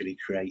going to actually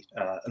create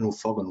an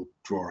orthogonal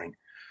drawing.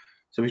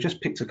 So we've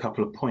just picked a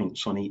couple of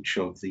points on each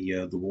of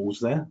the walls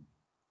there.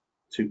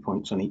 2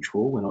 points on each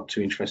wall. We're not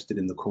too interested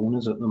in the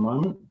corners at the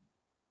moment.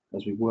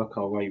 As we work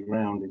our way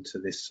around into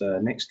this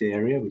next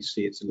area, we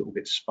see it's a little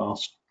bit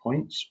sparse for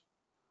points.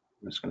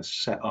 I'm just going to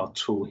set our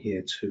tool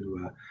here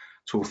to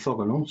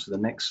orthogonal. So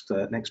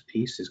the next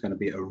piece is going to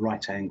be at a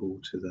right angle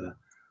to the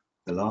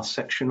last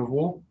section of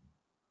wall.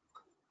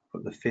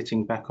 Put the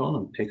fitting back on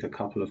and pick a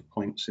couple of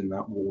points in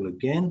that wall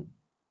again.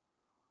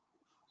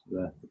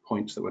 The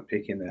points that we're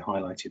picking, they're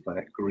highlighted by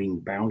that green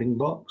bounding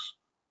box.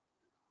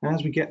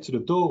 As we get to the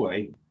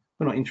doorway,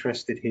 We're not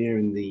interested here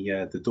in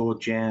the door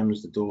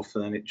jambs, the door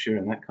furniture,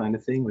 and that kind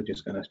of thing. We're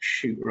just going to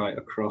shoot right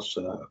across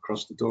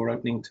across the door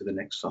opening to the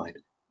next side.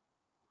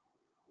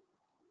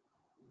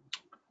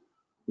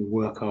 We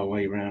work our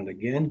way around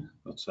again.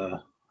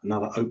 Got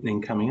another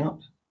opening coming up.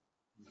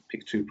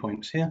 Pick 2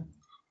 points here.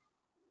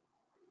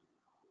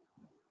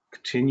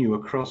 Continue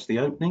across the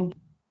opening.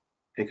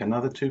 Pick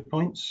another 2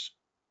 points.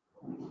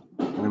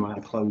 And then we're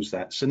going to close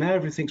that. So now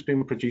everything's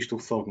been produced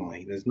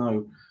orthogonally. There's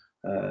no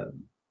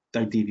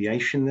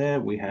deviation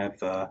there. We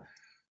have a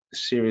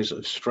series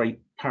of straight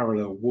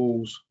parallel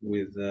walls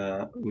with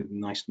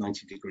nice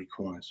 90-degree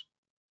corners.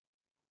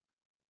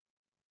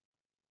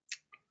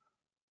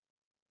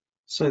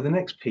 So the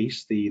next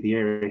piece, the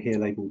area here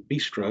labeled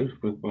bistro,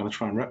 we're going to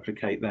try and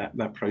replicate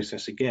that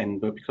process again,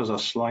 but because our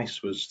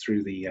slice was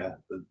through the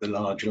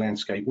large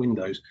landscape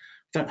windows,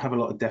 we don't have a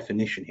lot of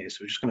definition here, so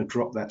we're just going to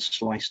drop that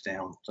slice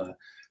down to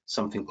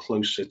something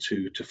closer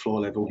to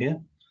floor level here.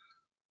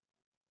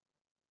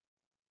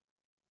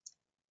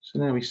 So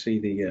now we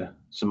see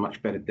some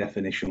much better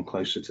definition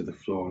closer to the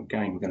floor.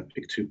 Again, we're going to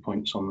pick 2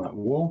 points on that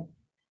wall,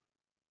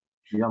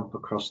 jump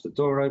across the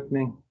door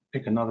opening,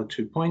 pick another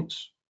 2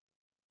 points.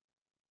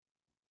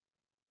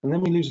 And then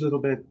we lose a little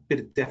bit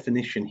of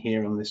definition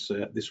here on this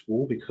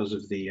wall because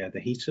of the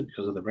heater,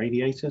 because of the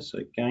radiator. So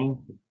again,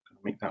 we're going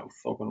to make that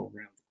orthogonal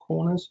around the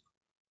corners.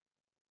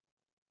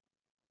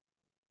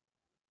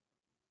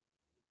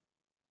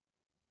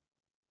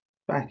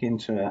 Back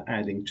into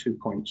adding 2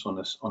 points on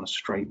a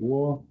straight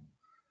wall.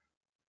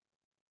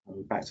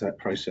 And back to that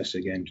process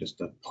again, just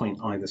a point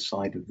either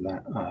side of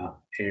that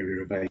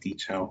area of air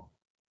detail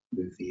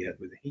with the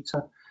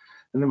heater,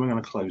 and then we're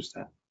going to close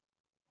that.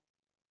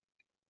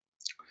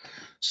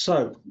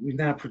 So we've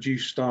now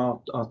produced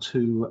our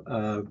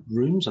 2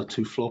 rooms, our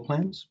 2 floor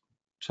plans.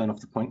 Turn off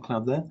the point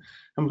cloud there,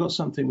 and we've got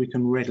something we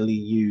can readily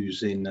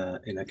use in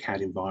a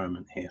CAD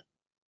environment here.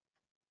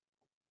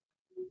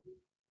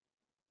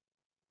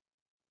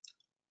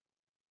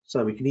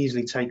 So we can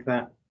easily take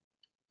that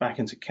back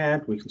into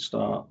CAD. We can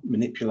start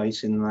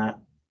manipulating that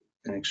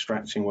and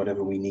extracting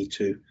whatever we need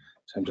to in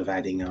terms of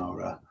adding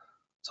our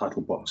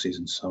title boxes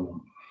and so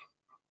on.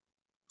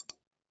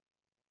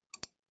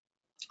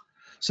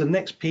 So the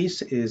next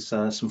piece is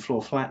some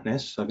floor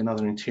flatness. So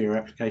another interior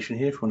application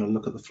here if you want to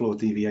look at the floor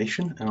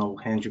deviation, and I'll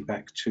hand you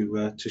back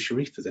to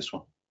Sharif for this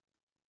one.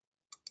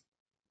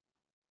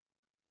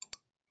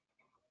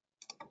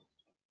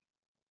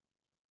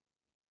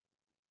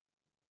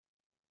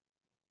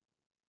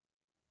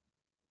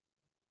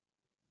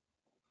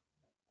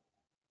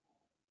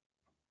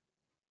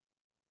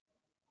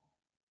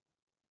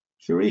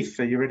 Sharif,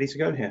 are you ready to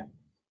go here?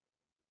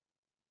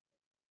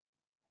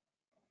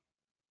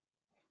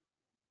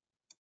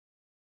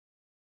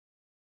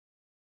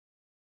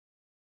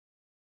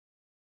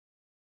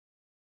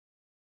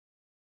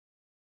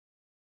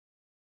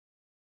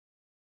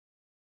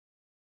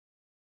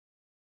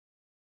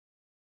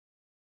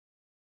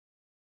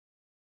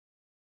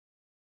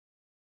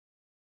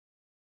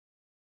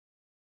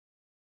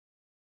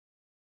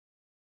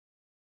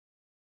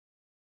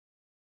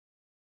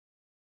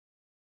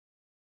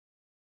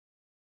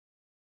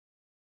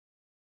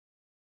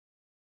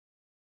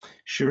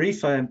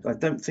 Sharif, I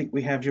don't think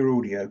we have your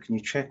audio. Can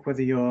you check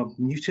whether you're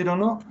muted or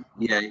not?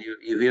 Yeah,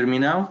 you hear me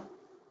now?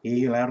 Hear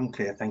you loud and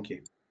clear, thank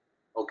you.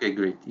 Okay,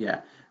 great.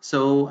 Yeah.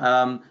 So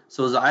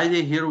so the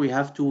idea here, we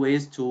have 2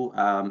 ways to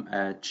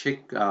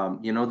check,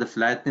 the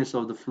flatness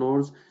of the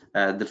floors.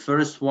 The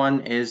first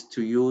one is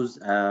to use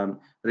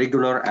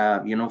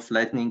regular,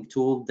 flattening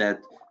tool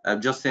that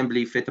just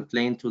simply fit a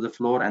plane to the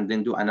floor and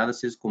then do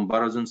analysis,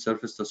 comparison,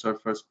 surface to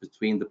surface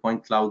between the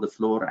point cloud, the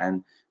floor,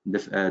 and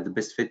the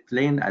best fit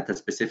plane at a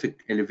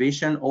specific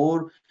elevation.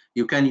 Or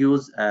you can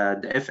use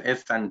the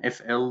FF and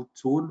FL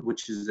tool,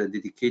 which is a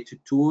dedicated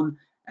tool.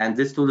 And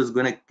this tool is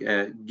going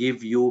to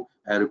give you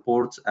a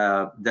report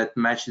that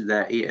match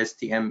the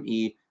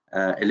ASTME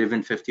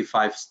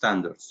 1155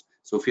 standards.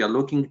 So if you are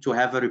looking to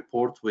have a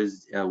report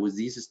with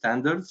these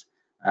standards,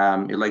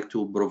 you like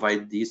to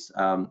provide these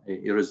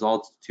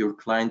results to your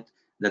client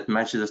that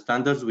match the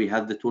standards, we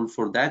have the tool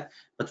for that.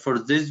 But for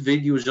this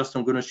video,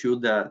 I'm going to show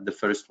the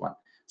first one.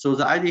 So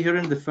the idea here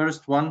in the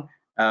first one,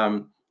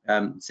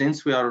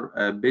 since we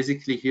are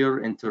basically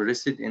here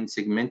interested in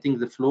segmenting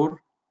the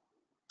floor,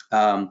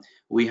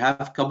 we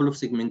have a couple of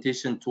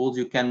segmentation tools.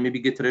 You can maybe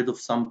get rid of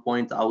some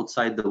point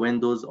outside the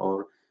windows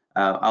or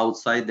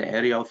outside the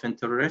area of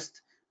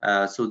interest.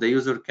 So the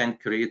user can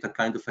create a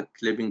kind of a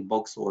clipping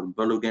box or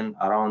polygon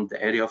around the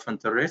area of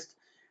interest.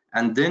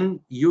 And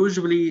then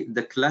usually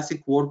the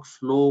classic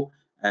workflow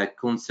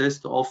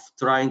consists of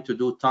trying to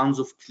do tons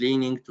of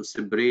cleaning to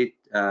separate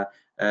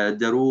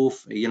the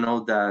roof,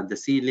 the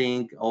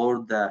ceiling,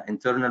 or the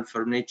internal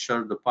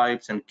furniture, the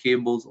pipes and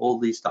cables, all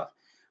these stuff.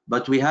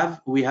 But we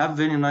have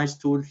very nice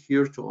tool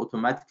here to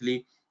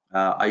automatically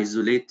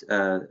isolate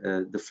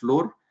the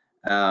floor,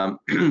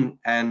 and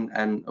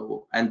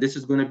this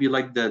is going to be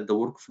like the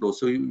workflow.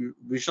 So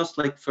we just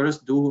like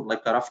first do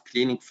like a rough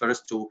cleaning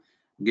first to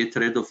get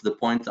rid of the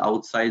point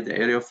outside the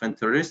area of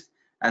interest,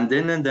 and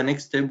then in the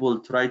next step we'll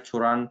try to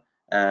run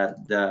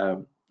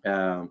the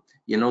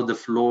the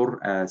floor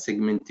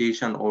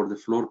segmentation or the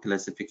floor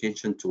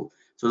classification tool.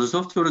 So the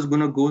software is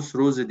going to go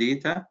through the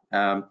data,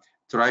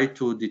 try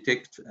to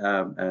detect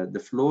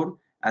the floor,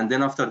 and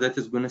then after that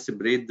is going to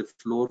separate the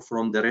floor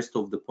from the rest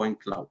of the point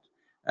cloud.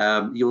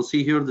 You'll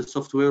see here the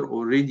software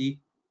already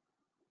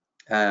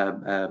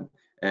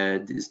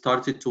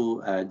started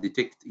to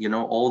detect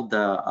all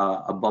the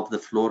above the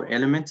floor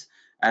elements.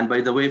 And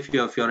by the way, if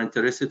you're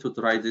interested to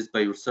try this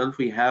by yourself,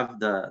 we have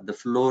the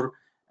floor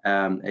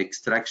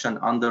extraction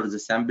under the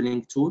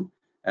sampling tool.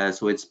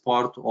 So it's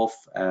part of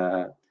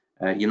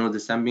the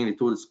sampling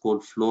tool is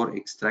called floor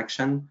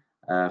extraction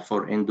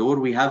for indoor.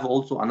 We have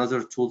also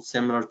another tool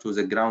similar to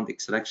the ground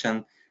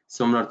extraction,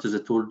 similar to the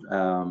tool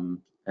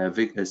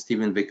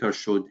Stephen Vicker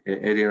showed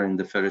earlier in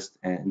the first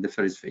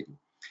video.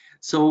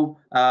 So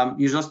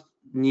you just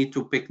need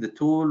to pick the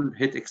tool,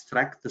 hit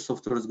extract. The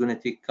software is going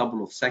to take a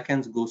couple of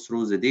seconds, go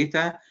through the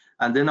data,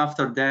 and then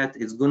after that,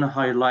 it's going to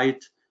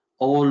highlight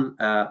all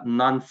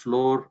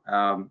non-floor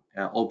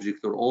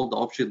object, or all the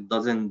object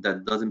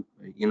that doesn't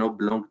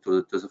belong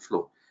to the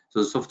floor. So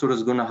the software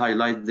is going to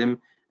highlight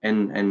them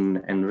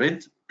in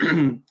red,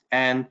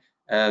 and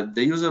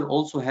the user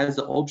also has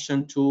the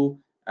option to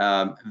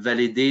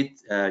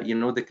validate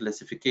the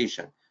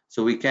classification.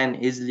 So we can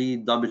easily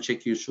double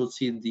check. You should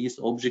see these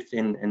objects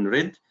in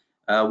red.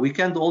 We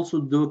can also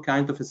do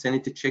kind of a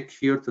sanity check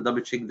here to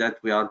double check that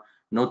we are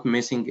not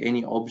missing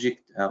any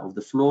object of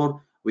the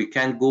floor. We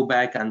can go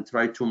back and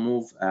try to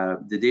move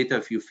the data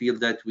if you feel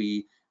that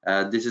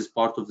this is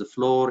part of the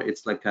floor,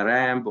 it's like a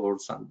ramp or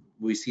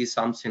we see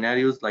some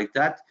scenarios like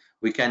that.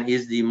 We can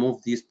easily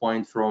move this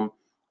point from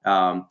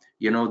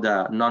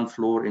the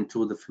non-floor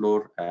into the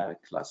floor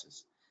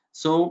classes.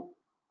 So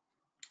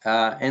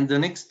and the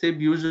next step,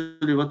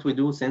 usually what we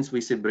do, since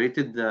we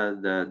separated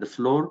the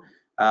floor,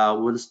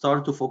 we'll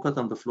start to focus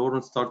on the floor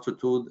and start to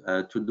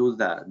do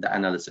the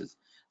analysis.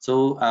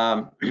 So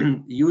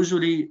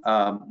usually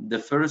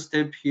the first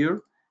step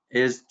here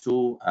is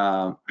to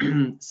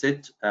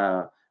set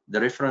the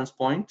reference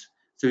point.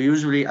 So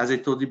usually, as I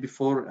told you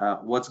before,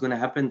 what's going to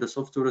happen, the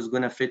software is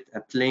going to fit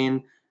a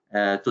plane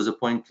to the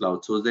point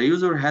cloud. So the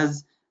user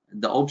has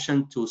the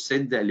option to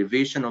set the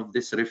elevation of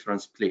this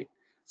reference plane.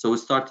 So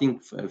starting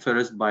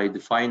first by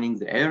defining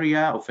the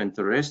area of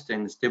interest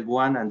in step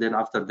 1, and then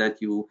after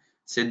that you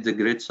set the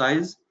grid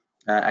size.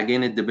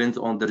 Again, it depends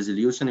on the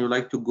resolution you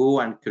like to go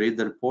and create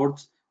the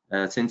reports.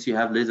 Since you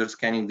have laser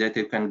scanning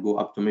data, you can go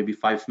up to maybe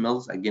 5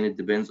 mils. Again, it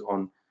depends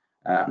on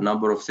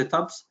number of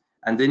setups.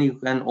 And then you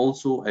can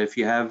also, if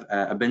you have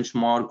a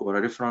benchmark or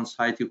a reference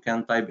height, you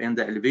can type in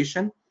the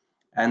elevation.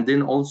 And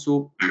then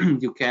also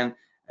you can,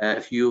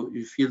 if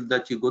you feel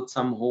that you got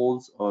some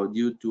holes or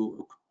due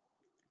to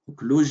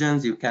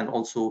occlusions, you can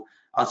also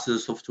ask the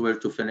software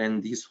to fill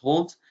in these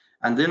holes.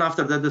 And then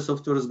after that, the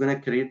software is going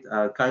to create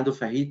a kind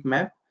of a heat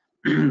map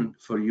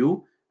for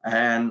you.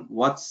 And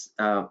what's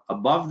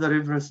above the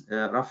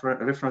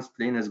reference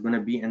plane is going to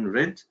be in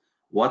red.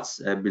 What's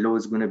below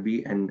is going to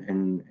be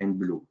in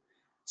blue.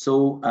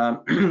 So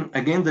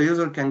again, the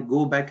user can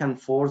go back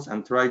and forth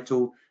and try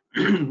to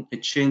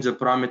change the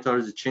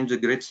parameters, change the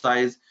grid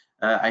size.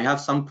 I have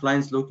some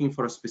clients looking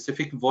for a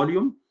specific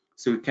volume.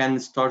 So you can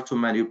start to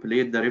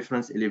manipulate the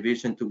reference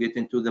elevation to get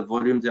into the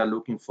volume they are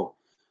looking for.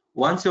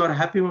 Once you are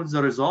happy with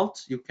the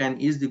results, you can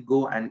easily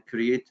go and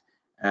create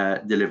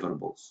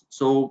deliverables.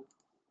 So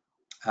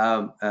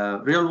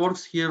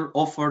RealWorks here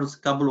offers a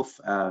couple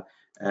of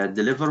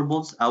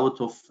deliverables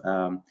out of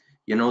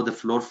the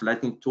floor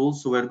flattening tool.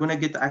 So we're going to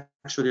get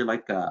actually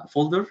like a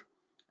folder.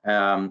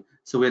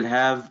 So we'll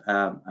have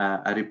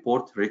a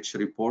rich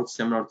report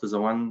similar to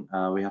the one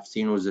we have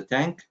seen with the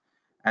tank,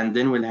 and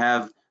then we'll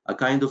have a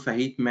kind of a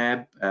heat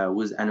map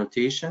with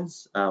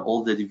annotations,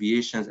 all the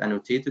deviations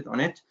annotated on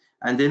it,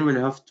 and then we'll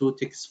have 2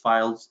 text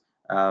files.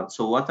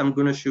 So what I'm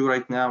going to show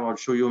right now, I'll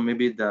show you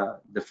maybe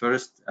the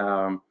first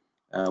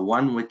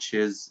one, which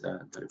is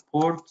the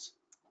report.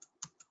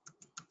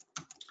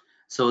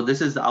 So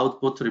this is the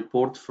output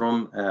report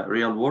from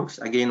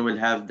RealWorks. Again, we'll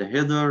have the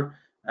header,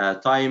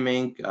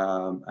 timing,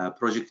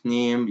 project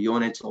name,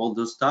 units, all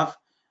those stuff,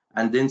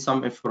 and then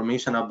some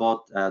information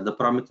about the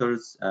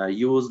parameters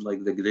used,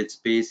 like the grid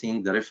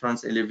spacing, the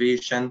reference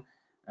elevation,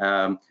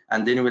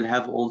 and then we'll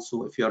have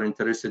also, if you are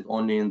interested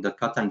only in the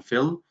cut and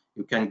fill,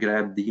 you can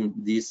grab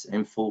this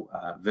info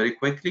very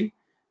quickly,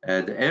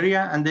 the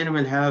area, and then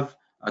we'll have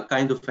a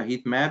kind of a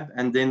heat map,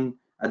 and then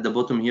at the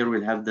bottom here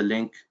we'll have the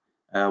link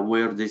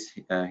where this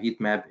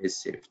heat map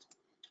is saved.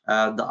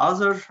 The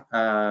other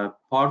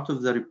part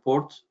of the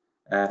report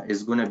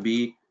is going to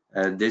be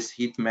this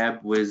heat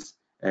map with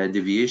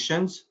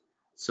deviations.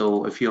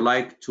 So if you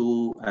like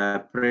to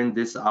print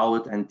this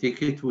out and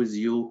take it with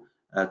you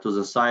to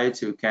the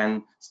site, you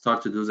can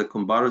start to do the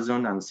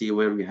comparison and see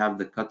where we have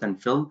the cut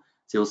and fill.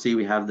 So you'll see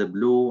we have the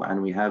blue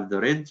and we have the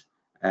red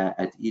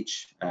at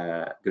each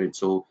grid.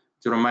 So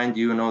to remind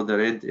you, the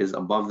red is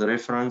above the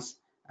reference,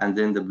 and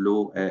then the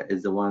blue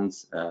is the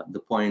ones, the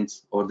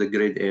points or the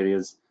grid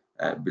areas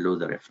below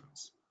the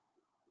reference.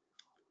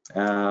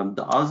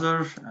 The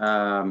other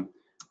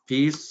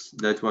piece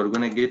that we're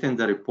going to get in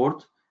the report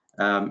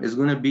is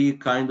going to be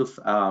kind of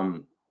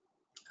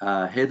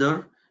header.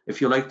 If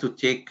you like to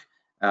take,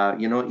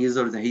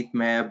 either the heat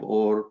map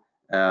or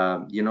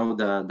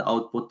the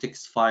output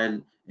text file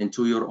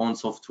into your own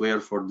software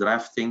for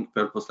drafting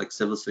purpose, like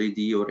Civil 3D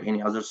or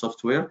any other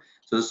software.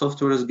 So the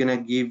software is going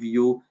to give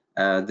you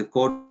the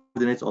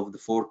coordinates of the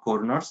 4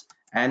 corners,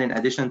 and in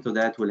addition to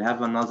that, we'll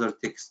have another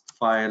text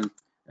file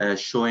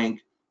showing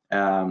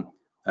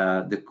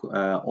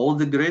all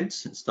the grids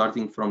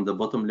starting from the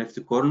bottom left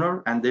corner,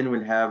 and then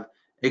we'll have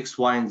X,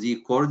 Y, and Z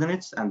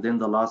coordinates, and then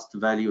the last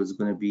value is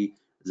going to be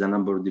the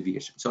number of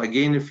deviation. So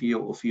again, if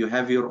you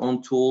have your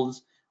own tools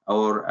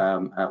or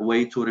a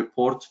way to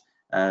report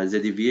the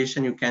deviation,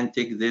 you can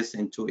take this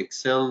into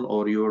Excel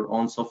or your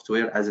own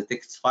software as a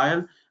text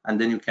file, and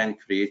then you can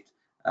create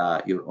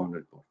your own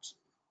reports.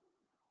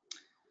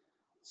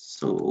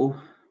 So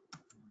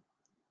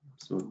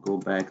go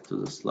back to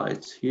the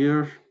slides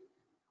here,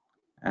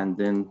 and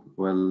then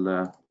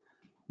we'll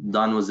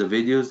done with the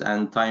videos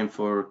and time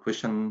for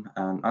question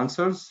and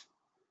answers.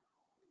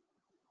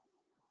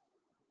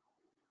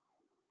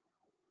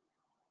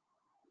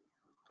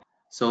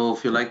 So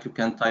if you like, you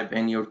can type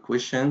in your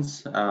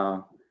questions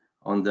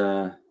on the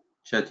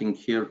chatting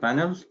here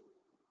panel.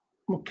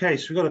 Okay,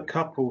 so we've got a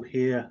couple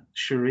here,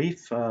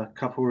 Sharif, a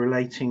couple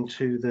relating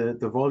to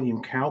the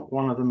volume count.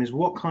 One of them is,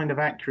 what kind of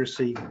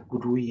accuracy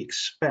would we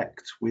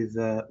expect with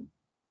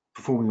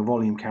performing a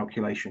volume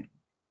calculation?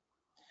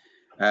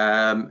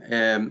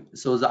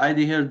 So the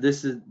idea here,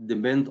 this is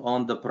depend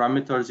on the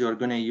parameters you are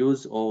going to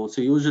use.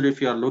 So usually if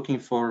you are looking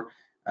for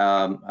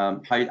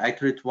high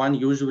accurate one,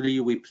 usually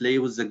we play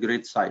with the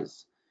grid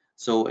size.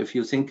 So if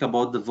you think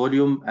about the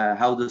volume,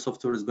 how the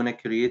software is going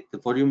to create the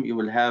volume, you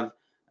will have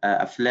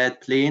a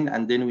flat plane,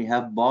 and then we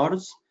have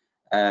bars.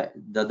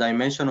 The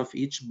dimension of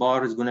each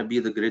bar is going to be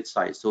the grid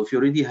size. So if you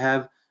already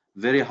have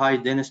very high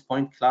dense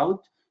point cloud,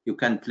 you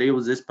can play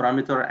with this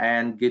parameter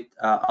and get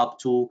up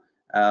to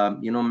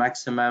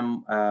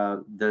maximum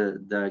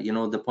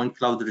the point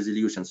cloud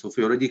resolution. So if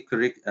you already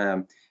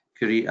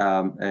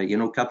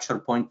capture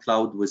point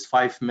cloud with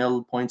 5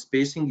 mil point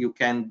spacing, you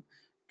can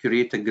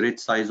create a grid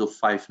size of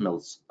 5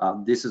 mils.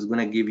 This is going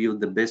to give you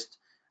the best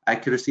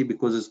accuracy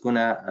because it's going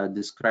to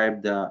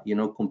describe the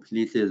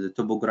completely the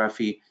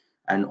topography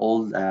and all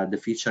the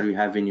feature you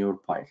have in your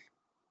pile.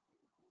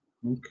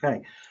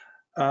 Okay,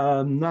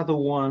 another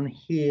one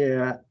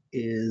here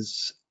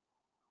is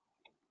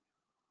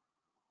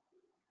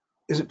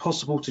it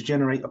possible to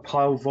generate a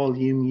pile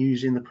volume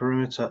using the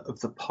perimeter of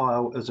the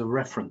pile as a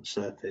reference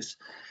surface?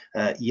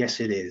 Yes,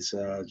 it is.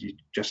 You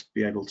just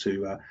be able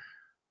to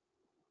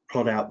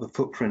plot out the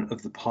footprint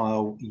of the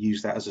pile,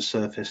 use that as a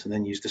surface, and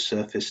then use the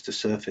surface to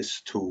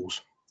surface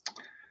tools.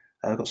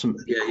 I've got some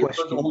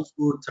questions.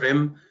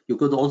 You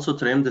could also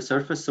trim the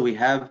surface. So we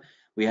have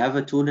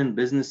a tool in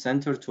Business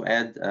Center to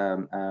add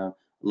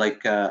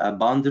like a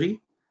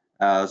boundary.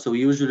 So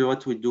usually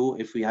what we do,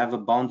 if we have a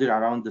boundary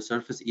around the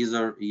surface,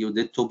 either you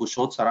did turbo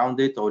shots around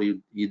it or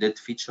you did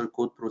feature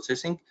code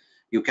processing,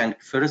 you can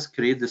first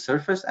create the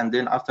surface, and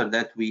then after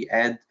that we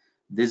add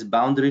this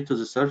boundary to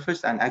the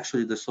surface, and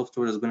actually the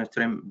software is going to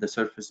trim the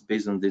surface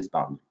based on this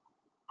boundary.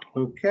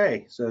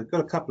 Okay, so I've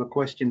got a couple of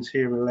questions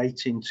here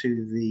relating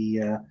to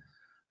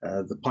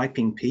the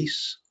piping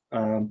piece.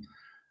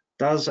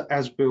 Does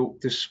as-built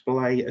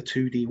display a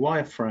 2D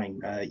wireframe?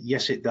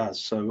 Yes, it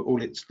does. So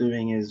all it's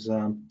doing is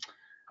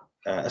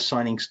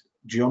assigning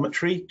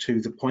geometry to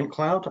the point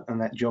cloud,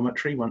 and that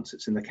geometry, once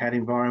it's in the CAD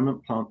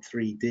environment, Plant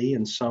 3D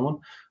and so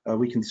on,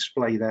 we can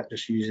display that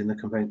just using the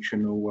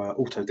conventional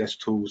Autodesk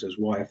tools as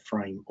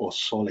wireframe or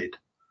solid.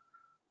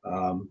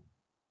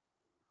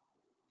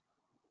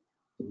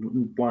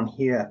 One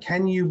here,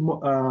 can you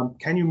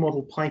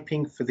model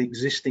piping for the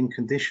existing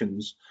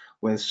conditions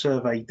where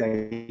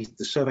the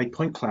survey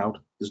point cloud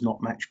does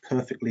not match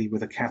perfectly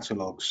with a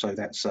catalog? So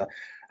that's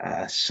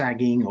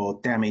sagging or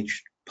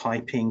damaged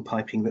piping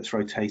that's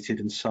rotated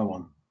and so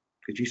on.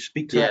 Could you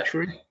speak to that,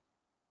 Sheree?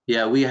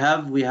 Yeah, we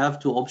have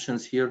 2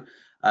 options here.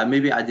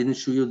 Maybe I didn't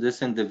show you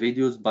this in the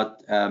videos,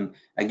 but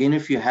again,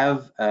 if you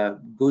have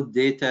good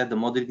data, the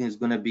modeling is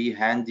going to be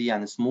handy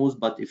and smooth.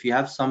 But if you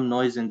have some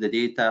noise in the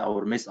data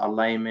or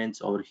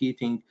misalignments or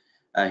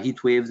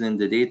heat waves in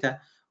the data,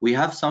 we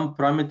have some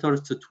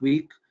parameters to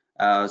tweak.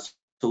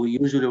 So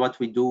usually what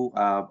we do,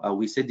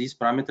 we set these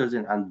parameters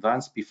in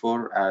advance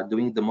before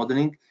doing the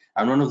modeling,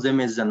 and one of them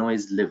is the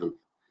noise level.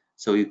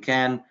 So you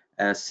can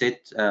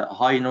set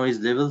high noise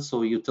level,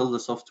 so you tell the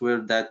software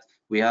that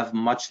we have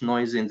much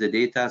noise in the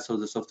data, so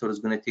the software is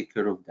going to take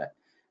care of that.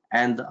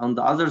 And on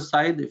the other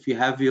side, if you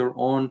have your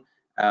own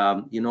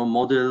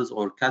models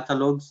or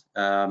catalogs,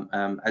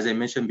 as I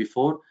mentioned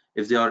before,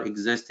 if they are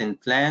existing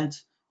planned,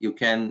 you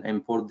can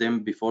import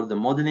them before the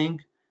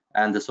modeling,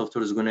 and the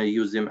software is going to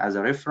use them as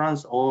a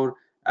reference, or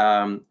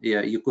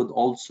you could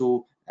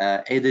also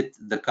edit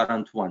the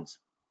current ones.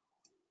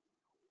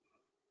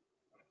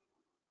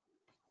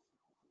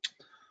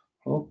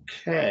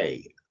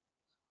 Okay.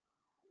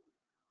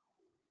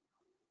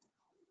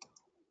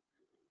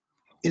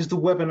 Is the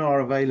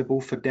webinar available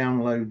for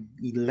download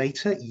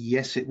later?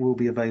 Yes, it will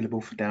be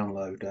available for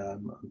download.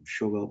 I'm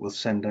sure we'll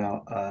send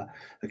out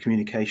a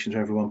communication to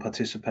everyone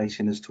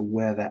participating as to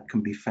where that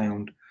can be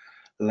found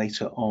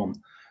later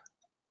on.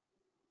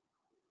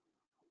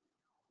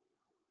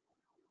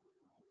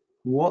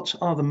 What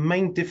are the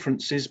main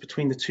differences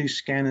between the two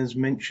scanners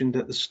mentioned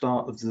at the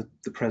start of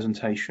the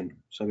presentation?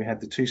 So we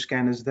had the two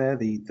scanners there,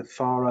 the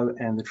Faro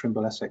and the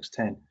Trimble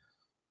SX10.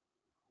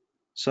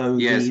 So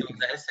yes, so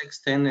the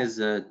SX10 is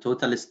a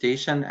total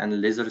station and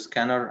laser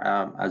scanner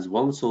as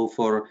well. So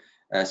for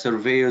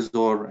surveyors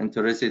or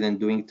interested in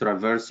doing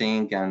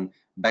traversing and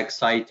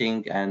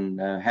backsighting and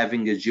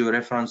having a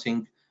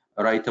georeferencing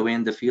right away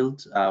in the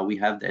field, we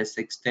have the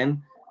SX10.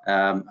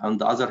 On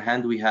the other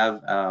hand, we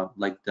have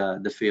like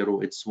the Faro.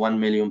 It's 1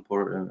 million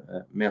per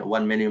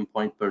 1 million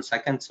point per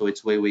second, so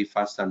it's way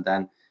faster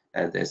than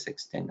the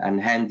SX10 and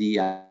handy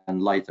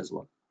and light as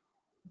well.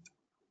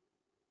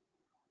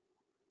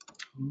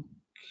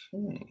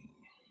 Okay.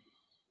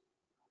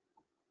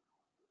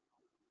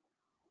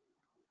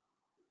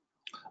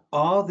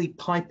 Are the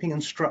piping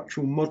and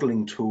structural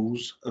modeling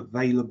tools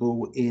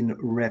available in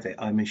Revit?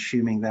 I'm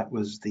assuming that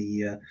was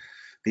the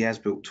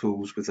as-built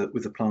tools with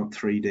the Plant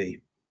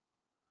 3D.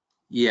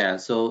 Yeah,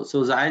 so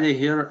the idea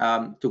here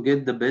to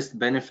get the best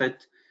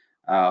benefit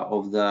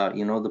of the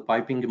the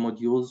piping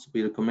modules,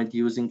 we recommend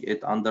using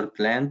it under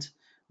Plant.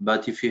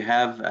 But if you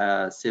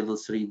have Civil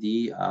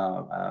 3D,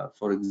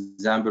 for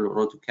example, or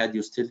AutoCAD,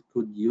 you still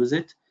could use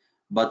it.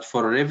 But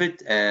for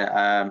Revit,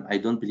 I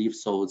don't believe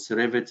so.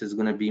 Revit is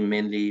going to be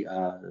mainly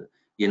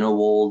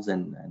walls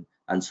and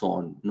so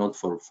on, not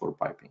for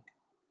piping.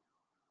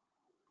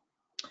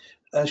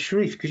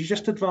 Sharif, could you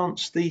just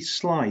advance the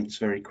slides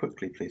very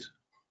quickly, please?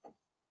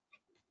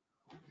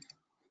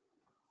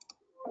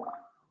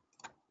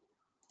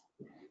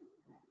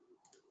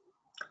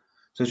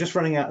 So just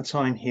running out of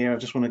time here, I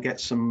just want to get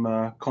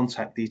some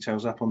contact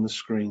details up on the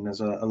screen.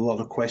 There's a lot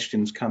of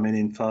questions coming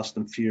in fast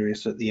and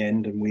furious at the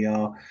end, and we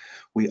are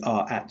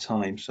at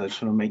time. So I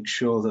just want to make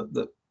sure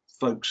that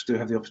folks do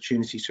have the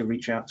opportunity to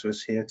reach out to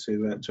us here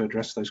to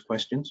address those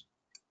questions.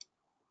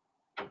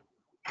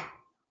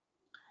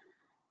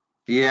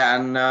 Yeah,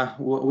 and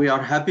we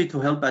are happy to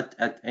help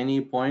at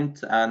any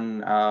point.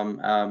 And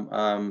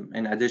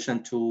in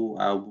addition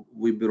to,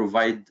 we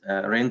provide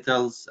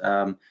rentals.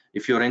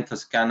 If you rent a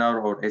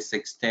scanner or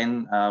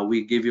SX10,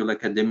 we give you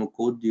like a demo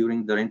code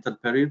during the rental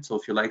period. So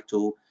if you like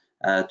to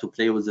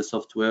play with the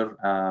software,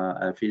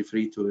 feel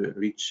free to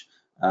reach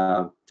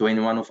to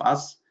any one of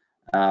us.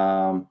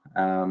 And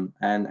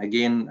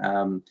again,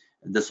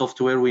 the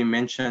software we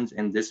mentioned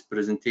in this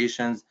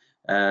presentations,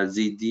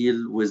 they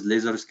deal with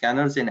laser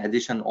scanners in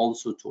addition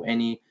also to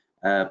any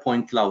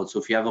point cloud. So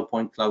if you have a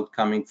point cloud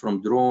coming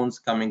from drones,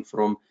 coming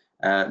from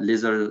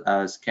laser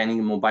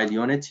scanning mobile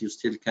units, you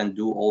still can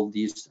do all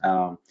these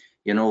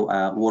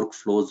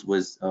workflows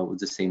with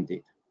the same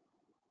data.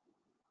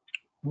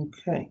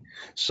 Okay,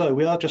 so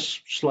we are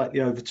just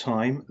slightly over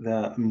time.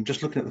 I'm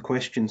just looking at the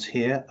questions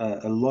here.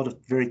 A lot of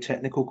very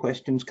technical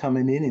questions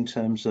coming in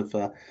terms of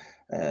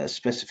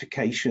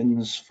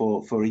specifications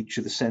for each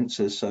of the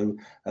sensors. So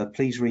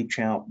please reach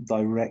out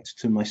direct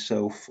to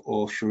myself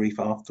or Sharif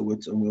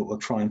afterwards, and we'll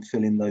try and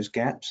fill in those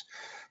gaps.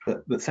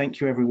 But thank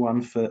you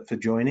everyone for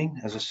joining.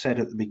 As I said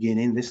at the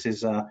beginning, this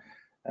is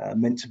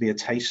meant to be a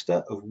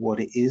taster of what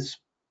is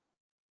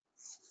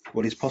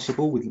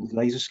possible with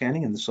laser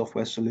scanning and the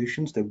software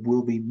solutions. There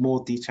will be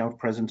more detailed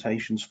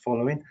presentations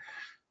following,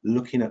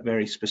 looking at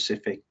very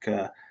specific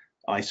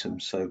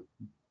items. So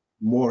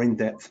more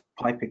in-depth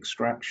pipe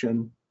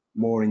extraction,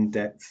 more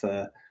in-depth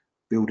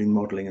building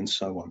modeling, and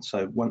so on.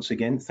 So once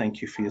again,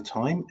 thank you for your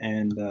time,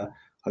 and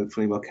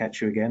hopefully we'll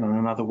catch you again on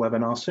another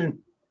webinar soon.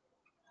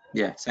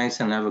 Yeah, thanks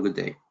and have a good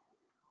day.